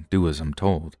and do as I'm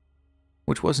told,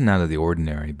 which wasn't out of the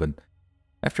ordinary, but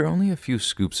after only a few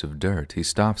scoops of dirt, he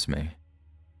stops me.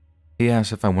 He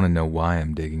asks if I want to know why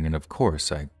I'm digging, and of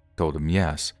course I told him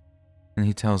yes, and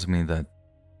he tells me that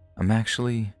I'm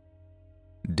actually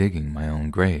digging my own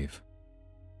grave.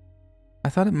 I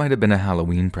thought it might have been a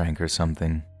Halloween prank or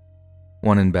something.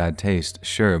 One in bad taste,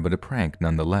 sure, but a prank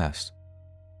nonetheless.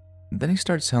 Then he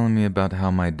starts telling me about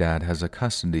how my dad has a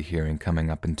custody hearing coming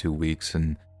up in 2 weeks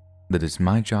and that it's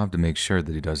my job to make sure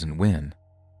that he doesn't win.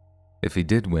 If he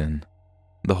did win,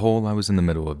 the hole I was in the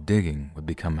middle of digging would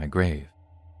become my grave.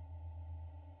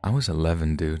 I was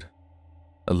 11, dude.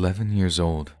 11 years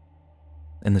old.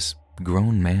 And this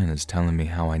grown man is telling me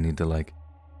how I need to,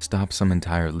 stop some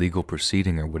entire legal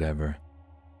proceeding or whatever.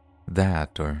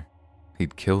 That, or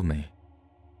he'd kill me,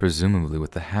 presumably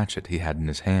with the hatchet he had in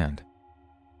his hand.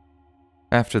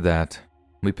 After that,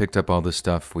 we picked up all the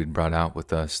stuff we'd brought out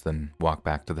with us, then walked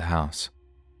back to the house.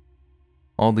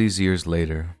 All these years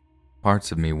later,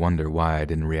 parts of me wonder why I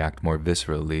didn't react more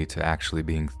viscerally to actually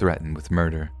being threatened with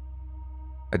murder.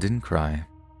 I didn't cry.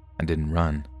 I didn't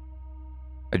run.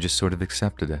 I just sort of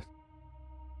accepted it.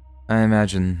 I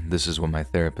imagine this is what my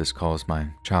therapist calls my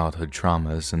childhood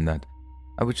traumas, and that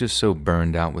I was just so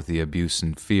burned out with the abuse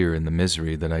and fear and the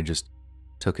misery that I just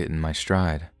took it in my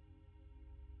stride.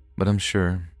 But I'm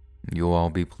sure you'll all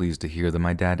be pleased to hear that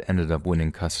my dad ended up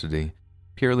winning custody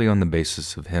purely on the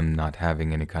basis of him not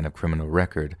having any kind of criminal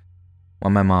record,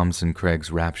 while my mom's and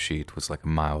Craig's rap sheet was like a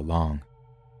mile long.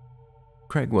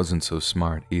 Craig wasn't so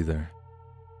smart either,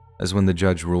 as when the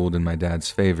judge ruled in my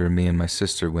dad's favor, me and my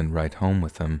sister went right home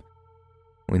with him.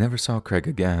 We never saw Craig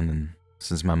again, and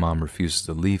since my mom refuses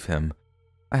to leave him,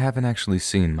 I haven't actually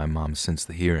seen my mom since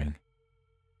the hearing.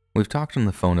 We've talked on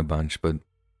the phone a bunch, but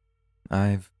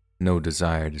I've no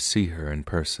desire to see her in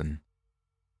person.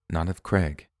 Not if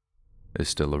Craig is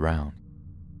still around.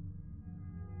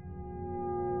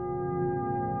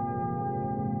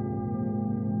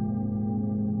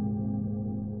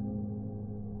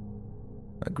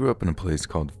 I grew up in a place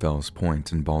called Fells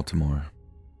Point in Baltimore.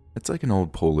 It's like an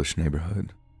old Polish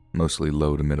neighborhood, mostly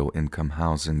low to middle income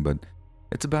housing, but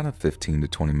it's about a 15 to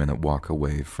 20 minute walk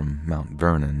away from Mount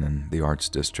Vernon and the Arts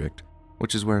District,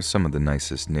 which is where some of the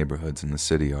nicest neighborhoods in the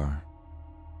city are.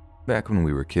 Back when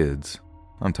we were kids,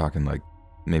 I'm talking like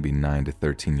maybe 9 to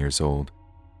 13 years old,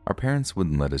 our parents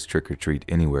wouldn't let us trick-or-treat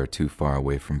anywhere too far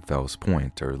away from Fells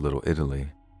Point or Little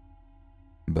Italy.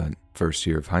 But first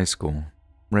year of high school,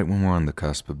 right when we're on the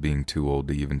cusp of being too old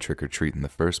to even trick-or-treat in the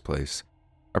first place,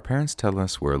 our parents tell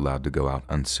us we're allowed to go out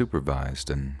unsupervised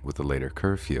and with a later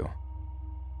curfew.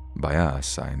 By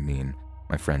us, I mean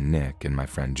my friend Nick and my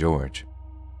friend George.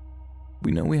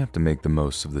 We know we have to make the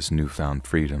most of this newfound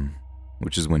freedom,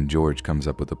 which is when George comes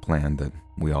up with a plan that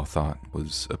we all thought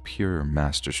was a pure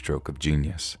masterstroke of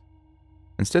genius.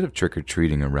 Instead of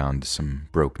trick-or-treating around some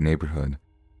broke neighborhood,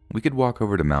 we could walk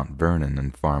over to Mount Vernon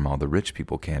and farm all the rich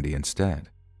people candy instead.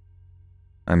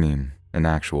 I mean, in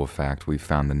actual fact, we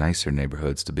found the nicer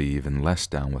neighborhoods to be even less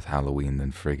down with Halloween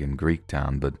than friggin'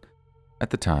 Greektown, but at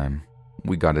the time,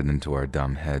 we got it into our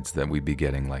dumb heads that we'd be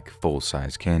getting like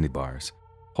full-size candy bars,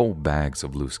 whole bags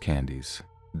of loose candies,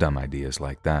 dumb ideas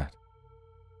like that.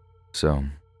 So,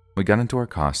 we got into our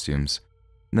costumes,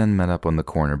 then met up on the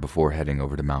corner before heading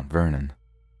over to Mount Vernon.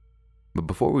 But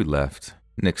before we left,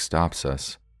 Nick stops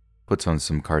us, puts on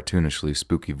some cartoonishly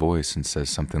spooky voice and says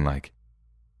something like,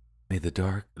 "May the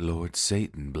Dark Lord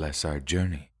Satan bless our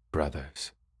journey,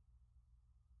 brothers."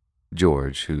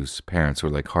 George, whose parents were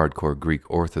like hardcore Greek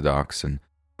Orthodox and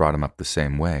brought him up the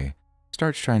same way,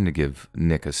 starts trying to give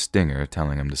Nick a stinger,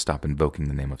 telling him to stop invoking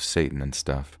the name of Satan and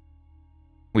stuff.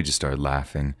 We just started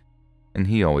laughing, and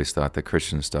he always thought that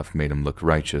Christian stuff made him look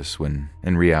righteous when,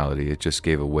 in reality, it just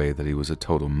gave away that he was a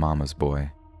total mama's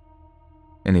boy.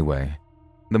 Anyway,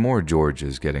 the more George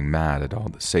is getting mad at all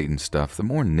the Satan stuff, the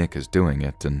more Nick is doing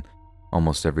it, and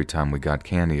almost every time we got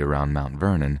candy around Mount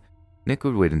Vernon, Nick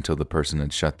would wait until the person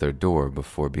had shut their door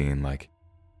before being like,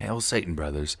 "Hail Satan,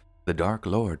 brothers, the Dark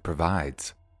Lord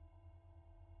provides."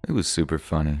 It was super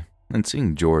funny, and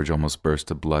seeing George almost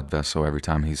burst a blood vessel every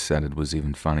time he said it was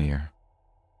even funnier.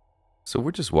 So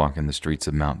we're just walking the streets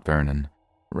of Mount Vernon,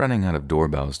 running out of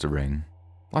doorbells to ring,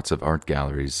 lots of art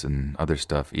galleries and other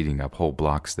stuff eating up whole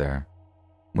blocks there,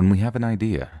 when we have an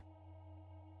idea.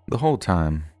 The whole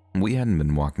time, we hadn't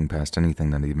been walking past anything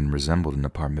that even resembled an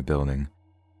apartment building.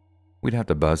 We'd have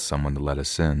to buzz someone to let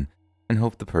us in, and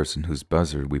hope the person whose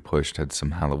buzzer we pushed had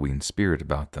some Halloween spirit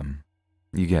about them.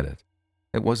 You get it.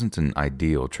 It wasn't an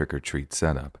ideal trick-or-treat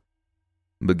setup.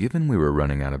 But given we were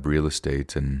running out of real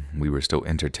estate and we were still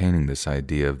entertaining this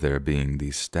idea of there being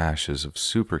these stashes of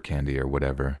super candy or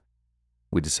whatever,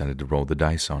 we decided to roll the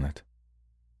dice on it.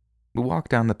 We walk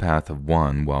down the path of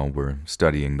one while we're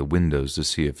studying the windows to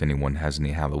see if anyone has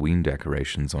any Halloween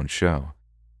decorations on show.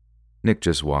 Nick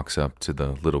just walks up to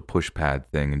the little push pad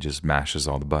thing and just mashes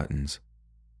all the buttons.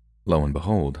 Lo and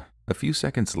behold, a few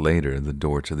seconds later, the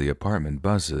door to the apartment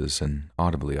buzzes and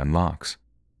audibly unlocks.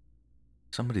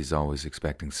 "Somebody's always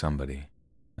expecting somebody,"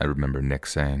 I remember Nick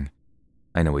saying.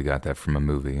 I know we got that from a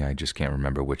movie, I just can't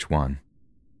remember which one.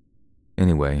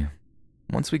 Anyway,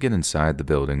 once we get inside the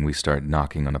building, we start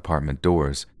knocking on apartment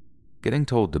doors, getting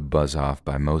told to buzz off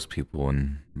by most people,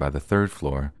 and by the third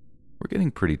floor, we're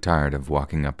getting pretty tired of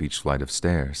walking up each flight of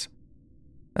stairs.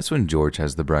 That's when George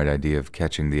has the bright idea of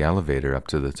catching the elevator up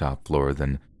to the top floor,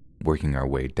 then working our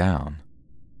way down.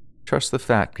 Trust the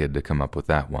fat kid to come up with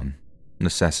that one,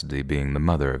 necessity being the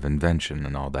mother of invention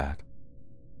and all that.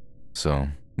 So,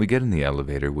 we get in the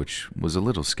elevator, which was a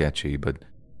little sketchy, but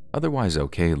otherwise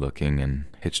okay looking, and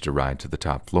hitched a ride to the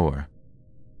top floor.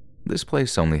 This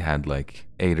place only had like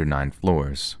 8 or 9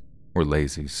 floors. We're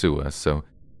lazy, sue us, so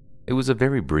it was a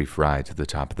very brief ride to the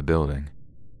top of the building.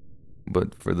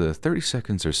 But for the 30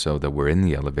 seconds or so that we're in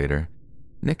the elevator,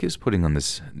 Nick is putting on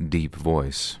this deep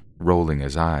voice, rolling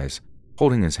his eyes,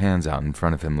 holding his hands out in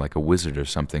front of him like a wizard or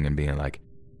something and being like,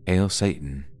 "Hail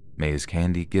Satan, may his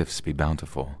candy gifts be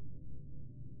bountiful."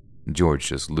 George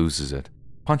just loses it,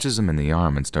 punches him in the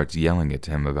arm and starts yelling at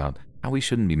him about how he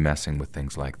shouldn't be messing with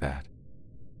things like that.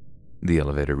 The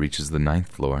elevator reaches the 9th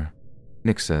floor.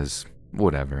 Nick says,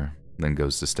 "Whatever," then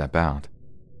goes to step out.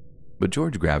 But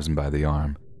George grabs him by the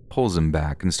arm, pulls him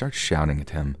back, and starts shouting at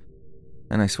him.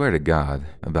 And I swear to God,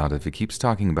 about if he keeps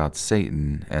talking about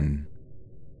Satan, and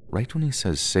right when he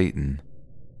says Satan,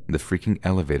 the freaking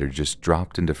elevator just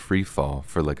dropped into free fall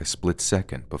for like a split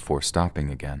second before stopping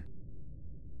again.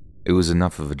 It was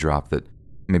enough of a drop that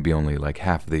maybe only like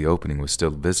half of the opening was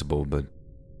still visible, but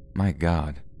my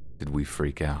God, did we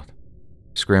freak out.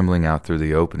 Scrambling out through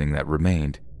the opening that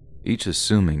remained, each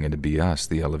assuming it'd be us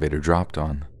the elevator dropped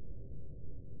on.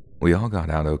 We all got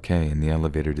out okay and the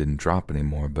elevator didn't drop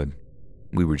anymore, but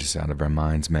we were just out of our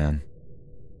minds, man.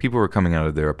 People were coming out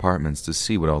of their apartments to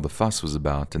see what all the fuss was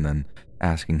about and then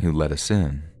asking who let us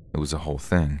in. It was a whole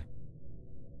thing.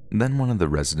 Then one of the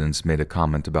residents made a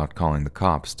comment about calling the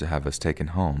cops to have us taken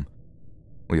home.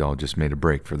 We all just made a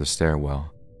break for the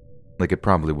stairwell. Like it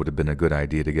probably would have been a good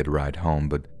idea to get a ride home,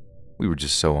 but we were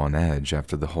just so on edge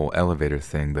after the whole elevator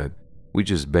thing that We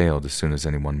just bailed as soon as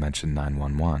anyone mentioned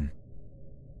 911.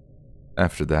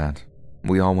 After that,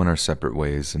 we all went our separate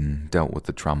ways and dealt with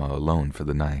the trauma alone for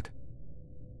the night.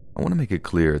 I want to make it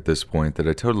clear at this point that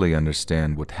I totally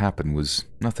understand what happened was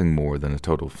nothing more than a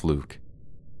total fluke.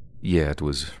 Yeah, it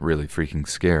was really freaking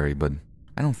scary, but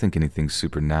I don't think anything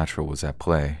supernatural was at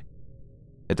play.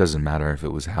 It doesn't matter if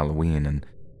it was Halloween, and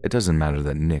it doesn't matter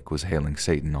that Nick was hailing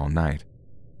Satan all night.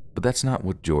 But that's not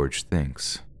what George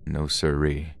thinks. No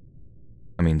siree.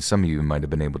 I mean, some of you might have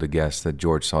been able to guess that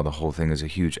George saw the whole thing as a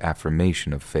huge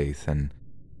affirmation of faith, and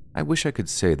I wish I could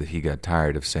say that he got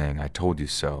tired of saying "I told you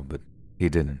so," but he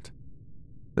didn't.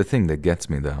 The thing that gets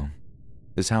me, though,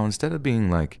 is how instead of being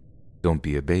like, "Don't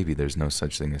be a baby, there's no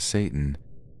such thing as Satan,"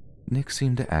 Nick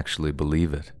seemed to actually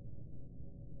believe it.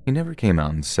 He never came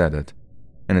out and said it,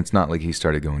 and it's not like he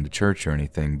started going to church or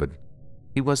anything, but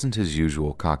he wasn't his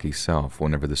usual cocky self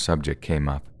whenever the subject came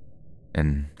up,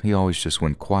 and he always just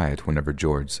went quiet whenever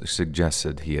George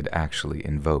suggested he had actually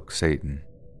invoked Satan.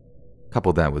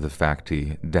 Couple that with the fact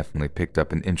he definitely picked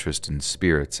up an interest in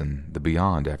spirits and the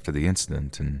beyond after the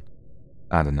incident, and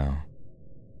I don't know.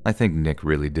 I think Nick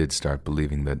really did start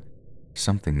believing that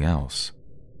something else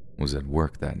was at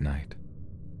work that night.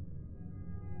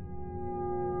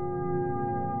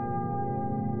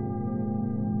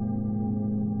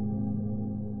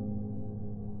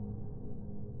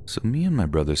 So me and my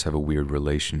brothers have a weird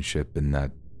relationship in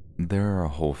that there are a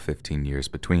whole 15 years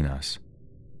between us.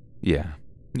 Yeah,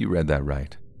 you read that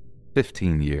right.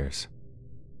 15 years.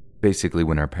 Basically,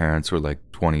 when our parents were like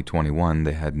 20, 21,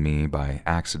 they had me by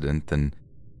accident and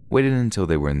waited until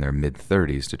they were in their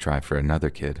mid-30s to try for another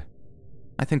kid.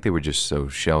 I think they were just so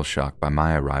shell-shocked by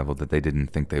my arrival that they didn't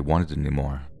think they wanted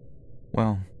anymore.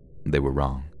 Well, they were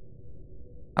wrong.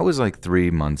 I was like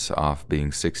 3 months off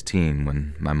being 16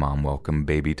 when my mom welcomed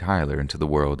baby Tyler into the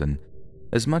world, and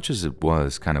as much as it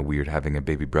was kind of weird having a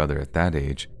baby brother at that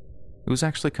age, it was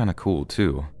actually kind of cool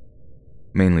too.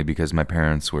 Mainly because my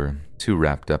parents were too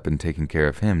wrapped up in taking care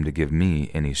of him to give me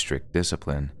any strict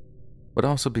discipline, but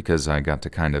also because I got to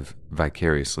kind of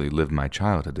vicariously live my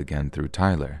childhood again through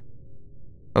Tyler.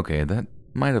 Okay, that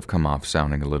might have come off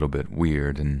sounding a little bit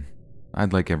weird, and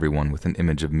I'd like everyone with an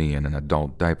image of me in an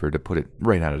adult diaper to put it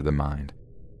right out of their mind.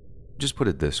 Just put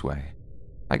it this way.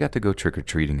 I got to go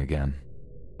trick-or-treating again.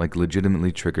 Like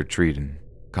legitimately trick-or-treating,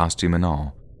 costume and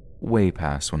all, way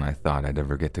past when I thought I'd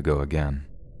ever get to go again.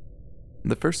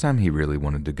 The first time he really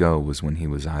wanted to go was when he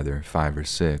was either 5 or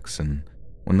 6, and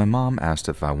when my mom asked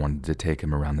if I wanted to take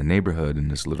him around the neighborhood in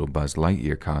his little Buzz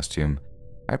Lightyear costume,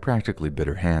 I practically bit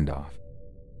her hand off.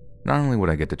 Not only would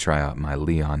I get to try out my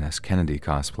Leon S. Kennedy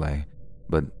cosplay,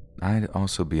 but I'd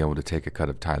also be able to take a cut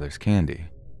of Tyler's candy.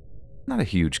 Not a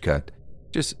huge cut,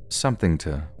 just something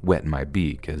to wet my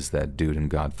beak, as that dude in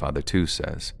Godfather 2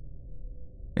 says.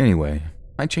 Anyway,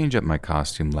 I change up my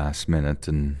costume last minute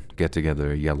and get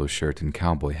together a yellow shirt and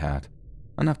cowboy hat,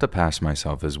 enough to pass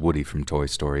myself as Woody from Toy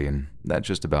Story, and that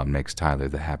just about makes Tyler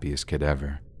the happiest kid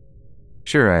ever.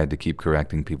 Sure, I had to keep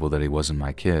correcting people that he wasn't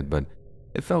my kid, but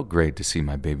it felt great to see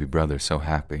my baby brother so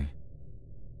happy.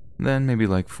 Then, maybe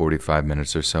like 45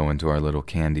 minutes or so into our little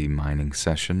candy mining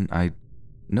session, I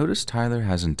noticed Tyler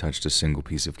hasn't touched a single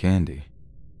piece of candy.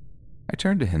 I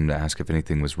turned to him to ask if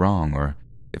anything was wrong or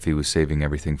if he was saving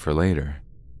everything for later.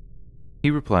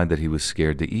 He replied that he was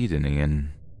scared to eat any,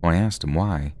 and when I asked him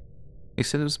why, he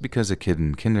said it was because a kid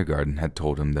in kindergarten had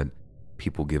told him that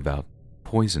people give out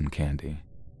poison candy.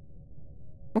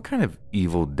 What kind of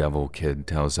evil devil kid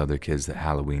tells other kids that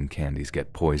Halloween candies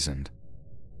get poisoned?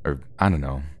 Or, I don't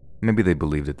know, maybe they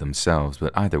believed it themselves,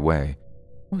 but either way,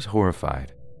 I was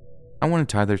horrified. I wanted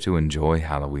Tyler to enjoy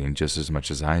Halloween just as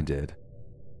much as I did.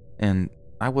 And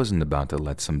I wasn't about to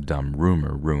let some dumb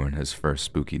rumor ruin his first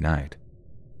spooky night.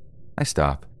 I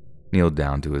stop, kneel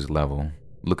down to his level,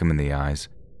 look him in the eyes,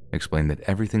 explain that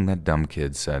everything that dumb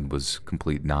kid said was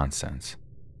complete nonsense.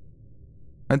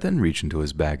 I then reach into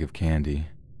his bag of candy,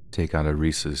 take out a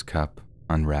Reese's cup,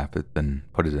 unwrap it, then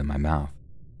put it in my mouth.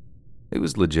 It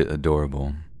was legit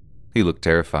adorable. He looked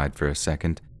terrified for a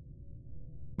second,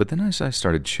 but then as I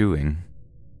started chewing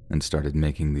and started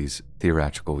making these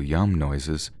theatrical yum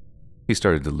noises, he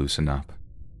started to loosen up.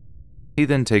 He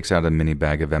then takes out a mini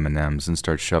bag of M&Ms and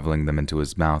starts shoveling them into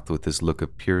his mouth with this look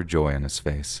of pure joy on his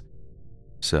face.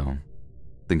 So,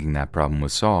 thinking that problem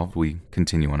was solved, we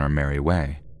continue on our merry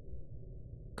way.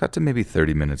 Cut to maybe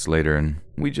 30 minutes later, and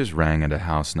we just rang at a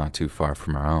house not too far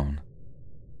from our own.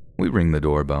 We ring the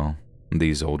doorbell.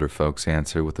 These older folks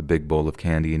answer with a big bowl of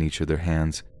candy in each of their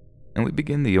hands, and we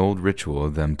begin the old ritual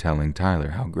of them telling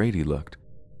Tyler how great he looked,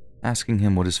 asking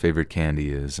him what his favorite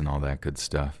candy is and all that good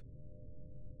stuff.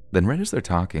 Then right as they're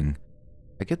talking,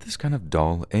 I get this kind of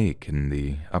dull ache in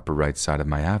the upper right side of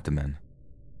my abdomen.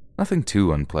 Nothing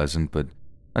too unpleasant, but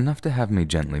enough to have me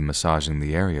gently massaging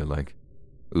the area like,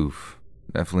 oof,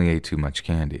 definitely ate too much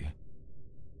candy.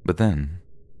 But then,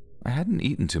 I hadn't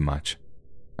eaten too much.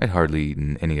 I'd hardly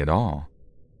eaten any at all.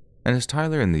 And as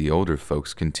Tyler and the older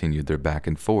folks continued their back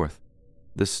and forth,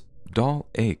 this dull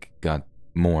ache got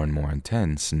more and more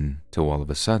intense until all of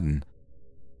a sudden,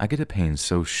 I get a pain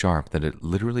so sharp that it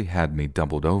literally had me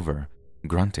doubled over,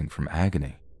 grunting from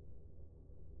agony.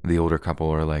 The older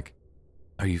couple are like,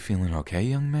 "Are you feeling okay,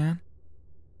 young man?"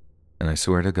 And I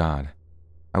swear to God,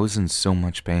 I was in so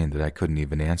much pain that I couldn't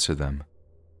even answer them.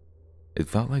 It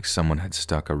felt like someone had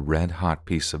stuck a red-hot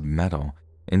piece of metal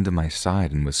into my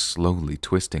side and was slowly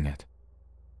twisting it.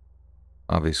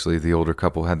 Obviously, the older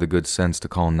couple had the good sense to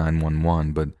call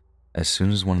 911, but as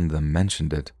soon as one of them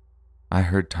mentioned it, I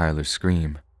heard Tyler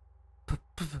scream,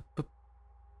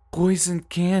 "Poison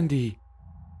candy!"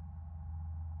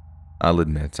 I'll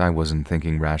admit, I wasn't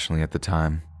thinking rationally at the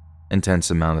time. Intense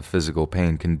amount of physical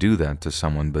pain can do that to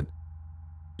someone, but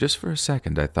just for a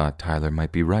second I thought Tyler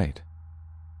might be right.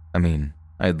 I mean,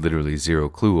 I had literally zero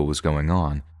clue what was going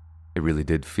on. It really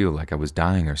did feel like I was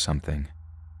dying or something.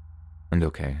 And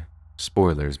okay,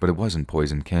 spoilers, but it wasn't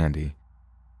poison candy.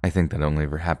 I think that only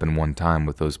ever happened one time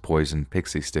with those poison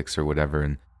pixie sticks or whatever,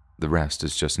 and the rest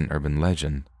is just an urban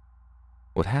legend.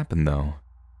 What happened, though,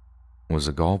 was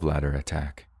a gallbladder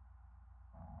attack.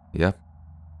 Yep,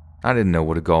 I didn't know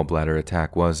what a gallbladder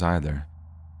attack was either,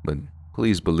 but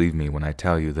please believe me when I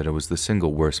tell you that it was the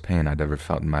single worst pain I'd ever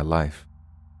felt in my life.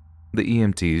 The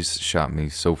EMTs shot me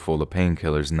so full of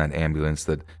painkillers in that ambulance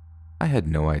that I had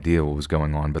no idea what was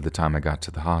going on by the time I got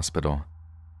to the hospital.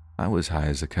 I was high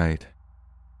as a kite.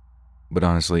 But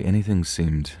honestly, anything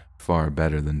seemed far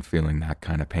better than feeling that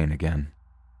kind of pain again.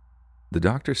 The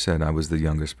doctor said I was the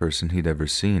youngest person he'd ever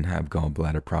seen have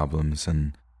gallbladder problems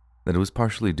and that it was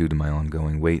partially due to my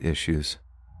ongoing weight issues.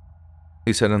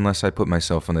 He said unless I put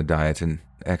myself on a diet and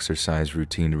exercise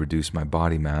routine to reduce my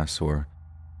body mass, or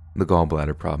the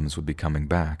gallbladder problems would be coming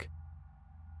back.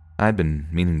 I'd been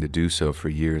meaning to do so for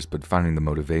years, but finding the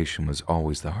motivation was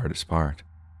always the hardest part.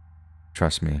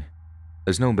 Trust me,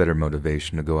 there's no better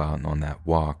motivation to go out on that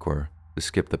walk or to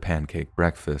skip the pancake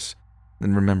breakfast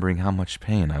than remembering how much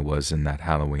pain I was in that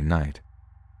Halloween night.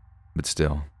 But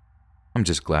still, I'm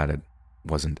just glad it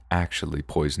wasn't actually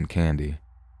poison candy,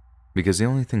 because the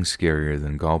only thing scarier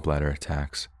than gallbladder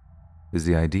attacks is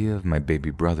the idea of my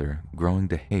baby brother growing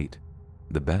to hate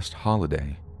the best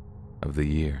holiday of the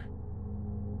year.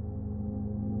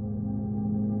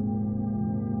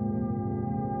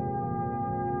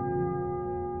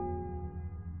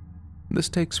 This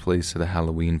takes place at a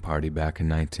Halloween party back in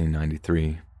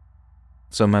 1993.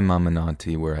 So my mom and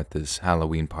auntie were at this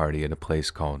Halloween party at a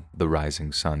place called the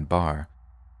Rising Sun Bar,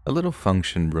 a little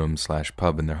function room /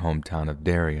 pub in their hometown of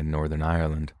Derry in Northern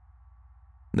Ireland.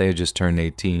 They had just turned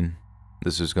 18.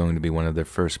 This was going to be one of their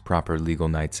first proper legal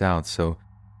nights out, so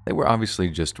they were obviously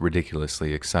just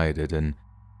ridiculously excited, and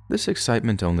this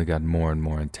excitement only got more and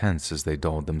more intense as they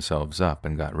dolled themselves up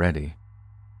and got ready.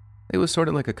 It was sort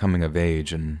of like a coming of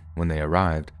age, and when they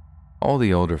arrived, all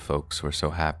the older folks were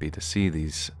so happy to see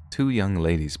these two young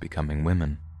ladies becoming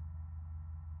women.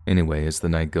 Anyway, as the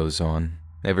night goes on,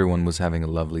 everyone was having a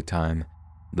lovely time.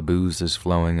 The booze is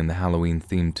flowing and the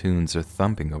Halloween-themed tunes are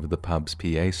thumping over the pub's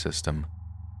PA system.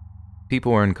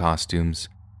 People are in costumes.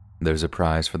 There's a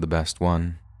prize for the best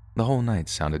one. The whole night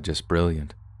sounded just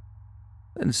brilliant.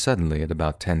 Then suddenly, at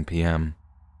about 10 p.m.,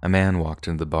 a man walked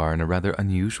into the bar in a rather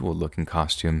unusual-looking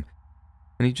costume,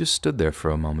 and he just stood there for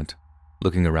a moment,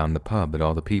 looking around the pub at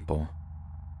all the people.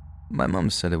 My mom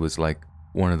said it was like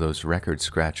one of those record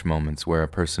scratch moments where a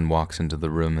person walks into the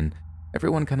room and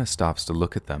everyone kind of stops to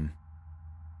look at them.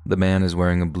 The man is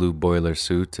wearing a blue boiler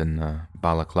suit and a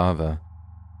balaclava,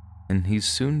 and he's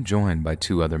soon joined by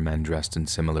two other men dressed in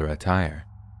similar attire.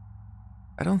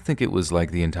 I don't think it was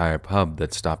like the entire pub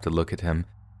that stopped to look at him,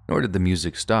 nor did the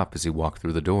music stop as he walked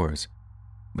through the doors,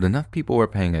 but enough people were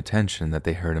paying attention that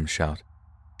they heard him shout,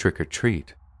 "Trick or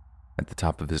treat," at the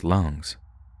top of his lungs.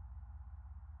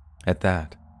 At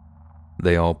that,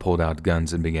 they all pulled out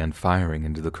guns and began firing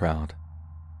into the crowd.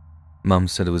 Mum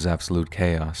said it was absolute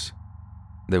chaos.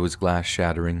 There was glass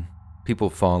shattering,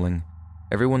 people falling,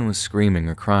 everyone was screaming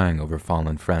or crying over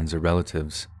fallen friends or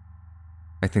relatives.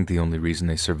 I think the only reason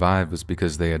they survived was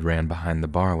because they had ran behind the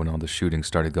bar when all the shooting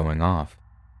started going off.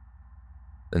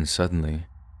 Then suddenly,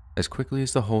 as quickly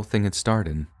as the whole thing had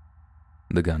started,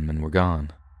 the gunmen were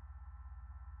gone.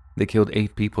 They killed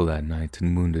 8 people that night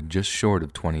and wounded just short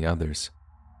of 20 others.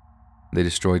 They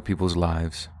destroyed people's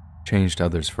lives, changed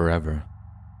others forever.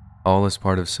 all as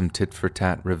part of some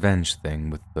tit-for-tat revenge thing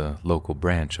with the local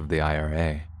branch of the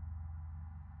IRA.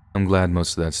 I'm glad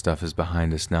most of that stuff is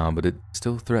behind us now, but it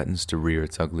still threatens to rear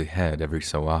its ugly head every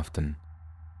so often.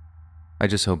 I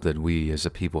just hope that we, as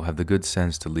a people, have the good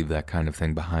sense to leave that kind of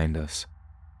thing behind us,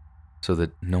 so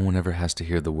that no one ever has to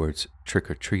hear the words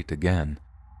trick or treat again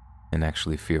and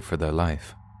actually fear for their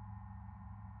life.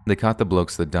 They caught the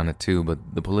blokes that done it too,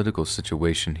 but the political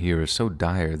situation here is so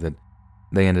dire that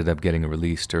they ended up getting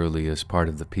released early as part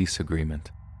of the peace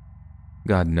agreement.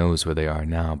 God knows where they are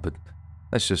now, but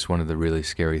that's just one of the really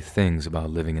scary things about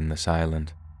living in this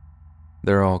island.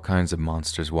 There are all kinds of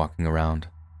monsters walking around,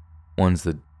 ones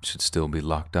that should still be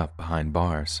locked up behind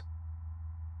bars.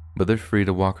 But they're free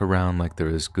to walk around like they're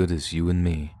as good as you and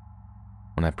me.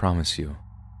 When I promise you,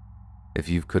 if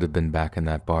you could have been back in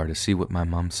that bar to see what my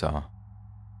mom saw,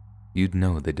 you'd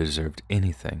know they deserved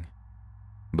anything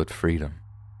but freedom.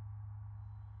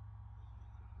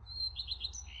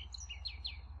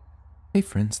 Hey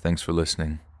friends, thanks for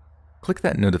listening. Click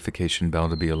that notification bell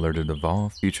to be alerted of all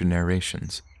future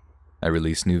narrations. I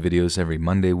release new videos every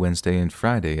Monday, Wednesday, and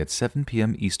Friday at 7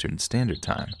 p.m. Eastern Standard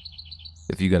Time.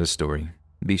 If you got a story,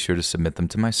 be sure to submit them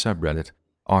to my subreddit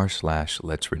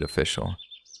r/letsreadofficial,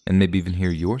 and maybe even hear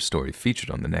your story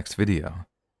featured on the next video.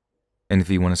 And if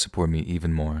you want to support me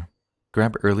even more,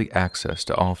 grab early access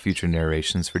to all future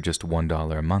narrations for just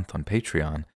 $1 a month on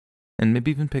Patreon, and maybe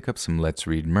even pick up some Let's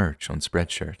Read merch on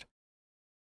Spreadshirt.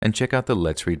 And check out the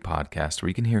Let's Read podcast, where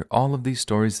you can hear all of these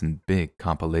stories in big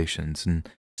compilations and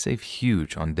save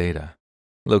huge on data,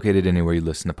 located anywhere you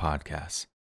listen to podcasts.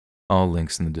 All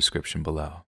links in the description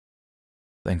below.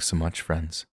 Thanks so much,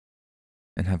 friends,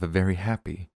 and have a very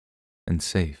happy and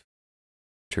safe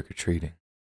trick-or-treating.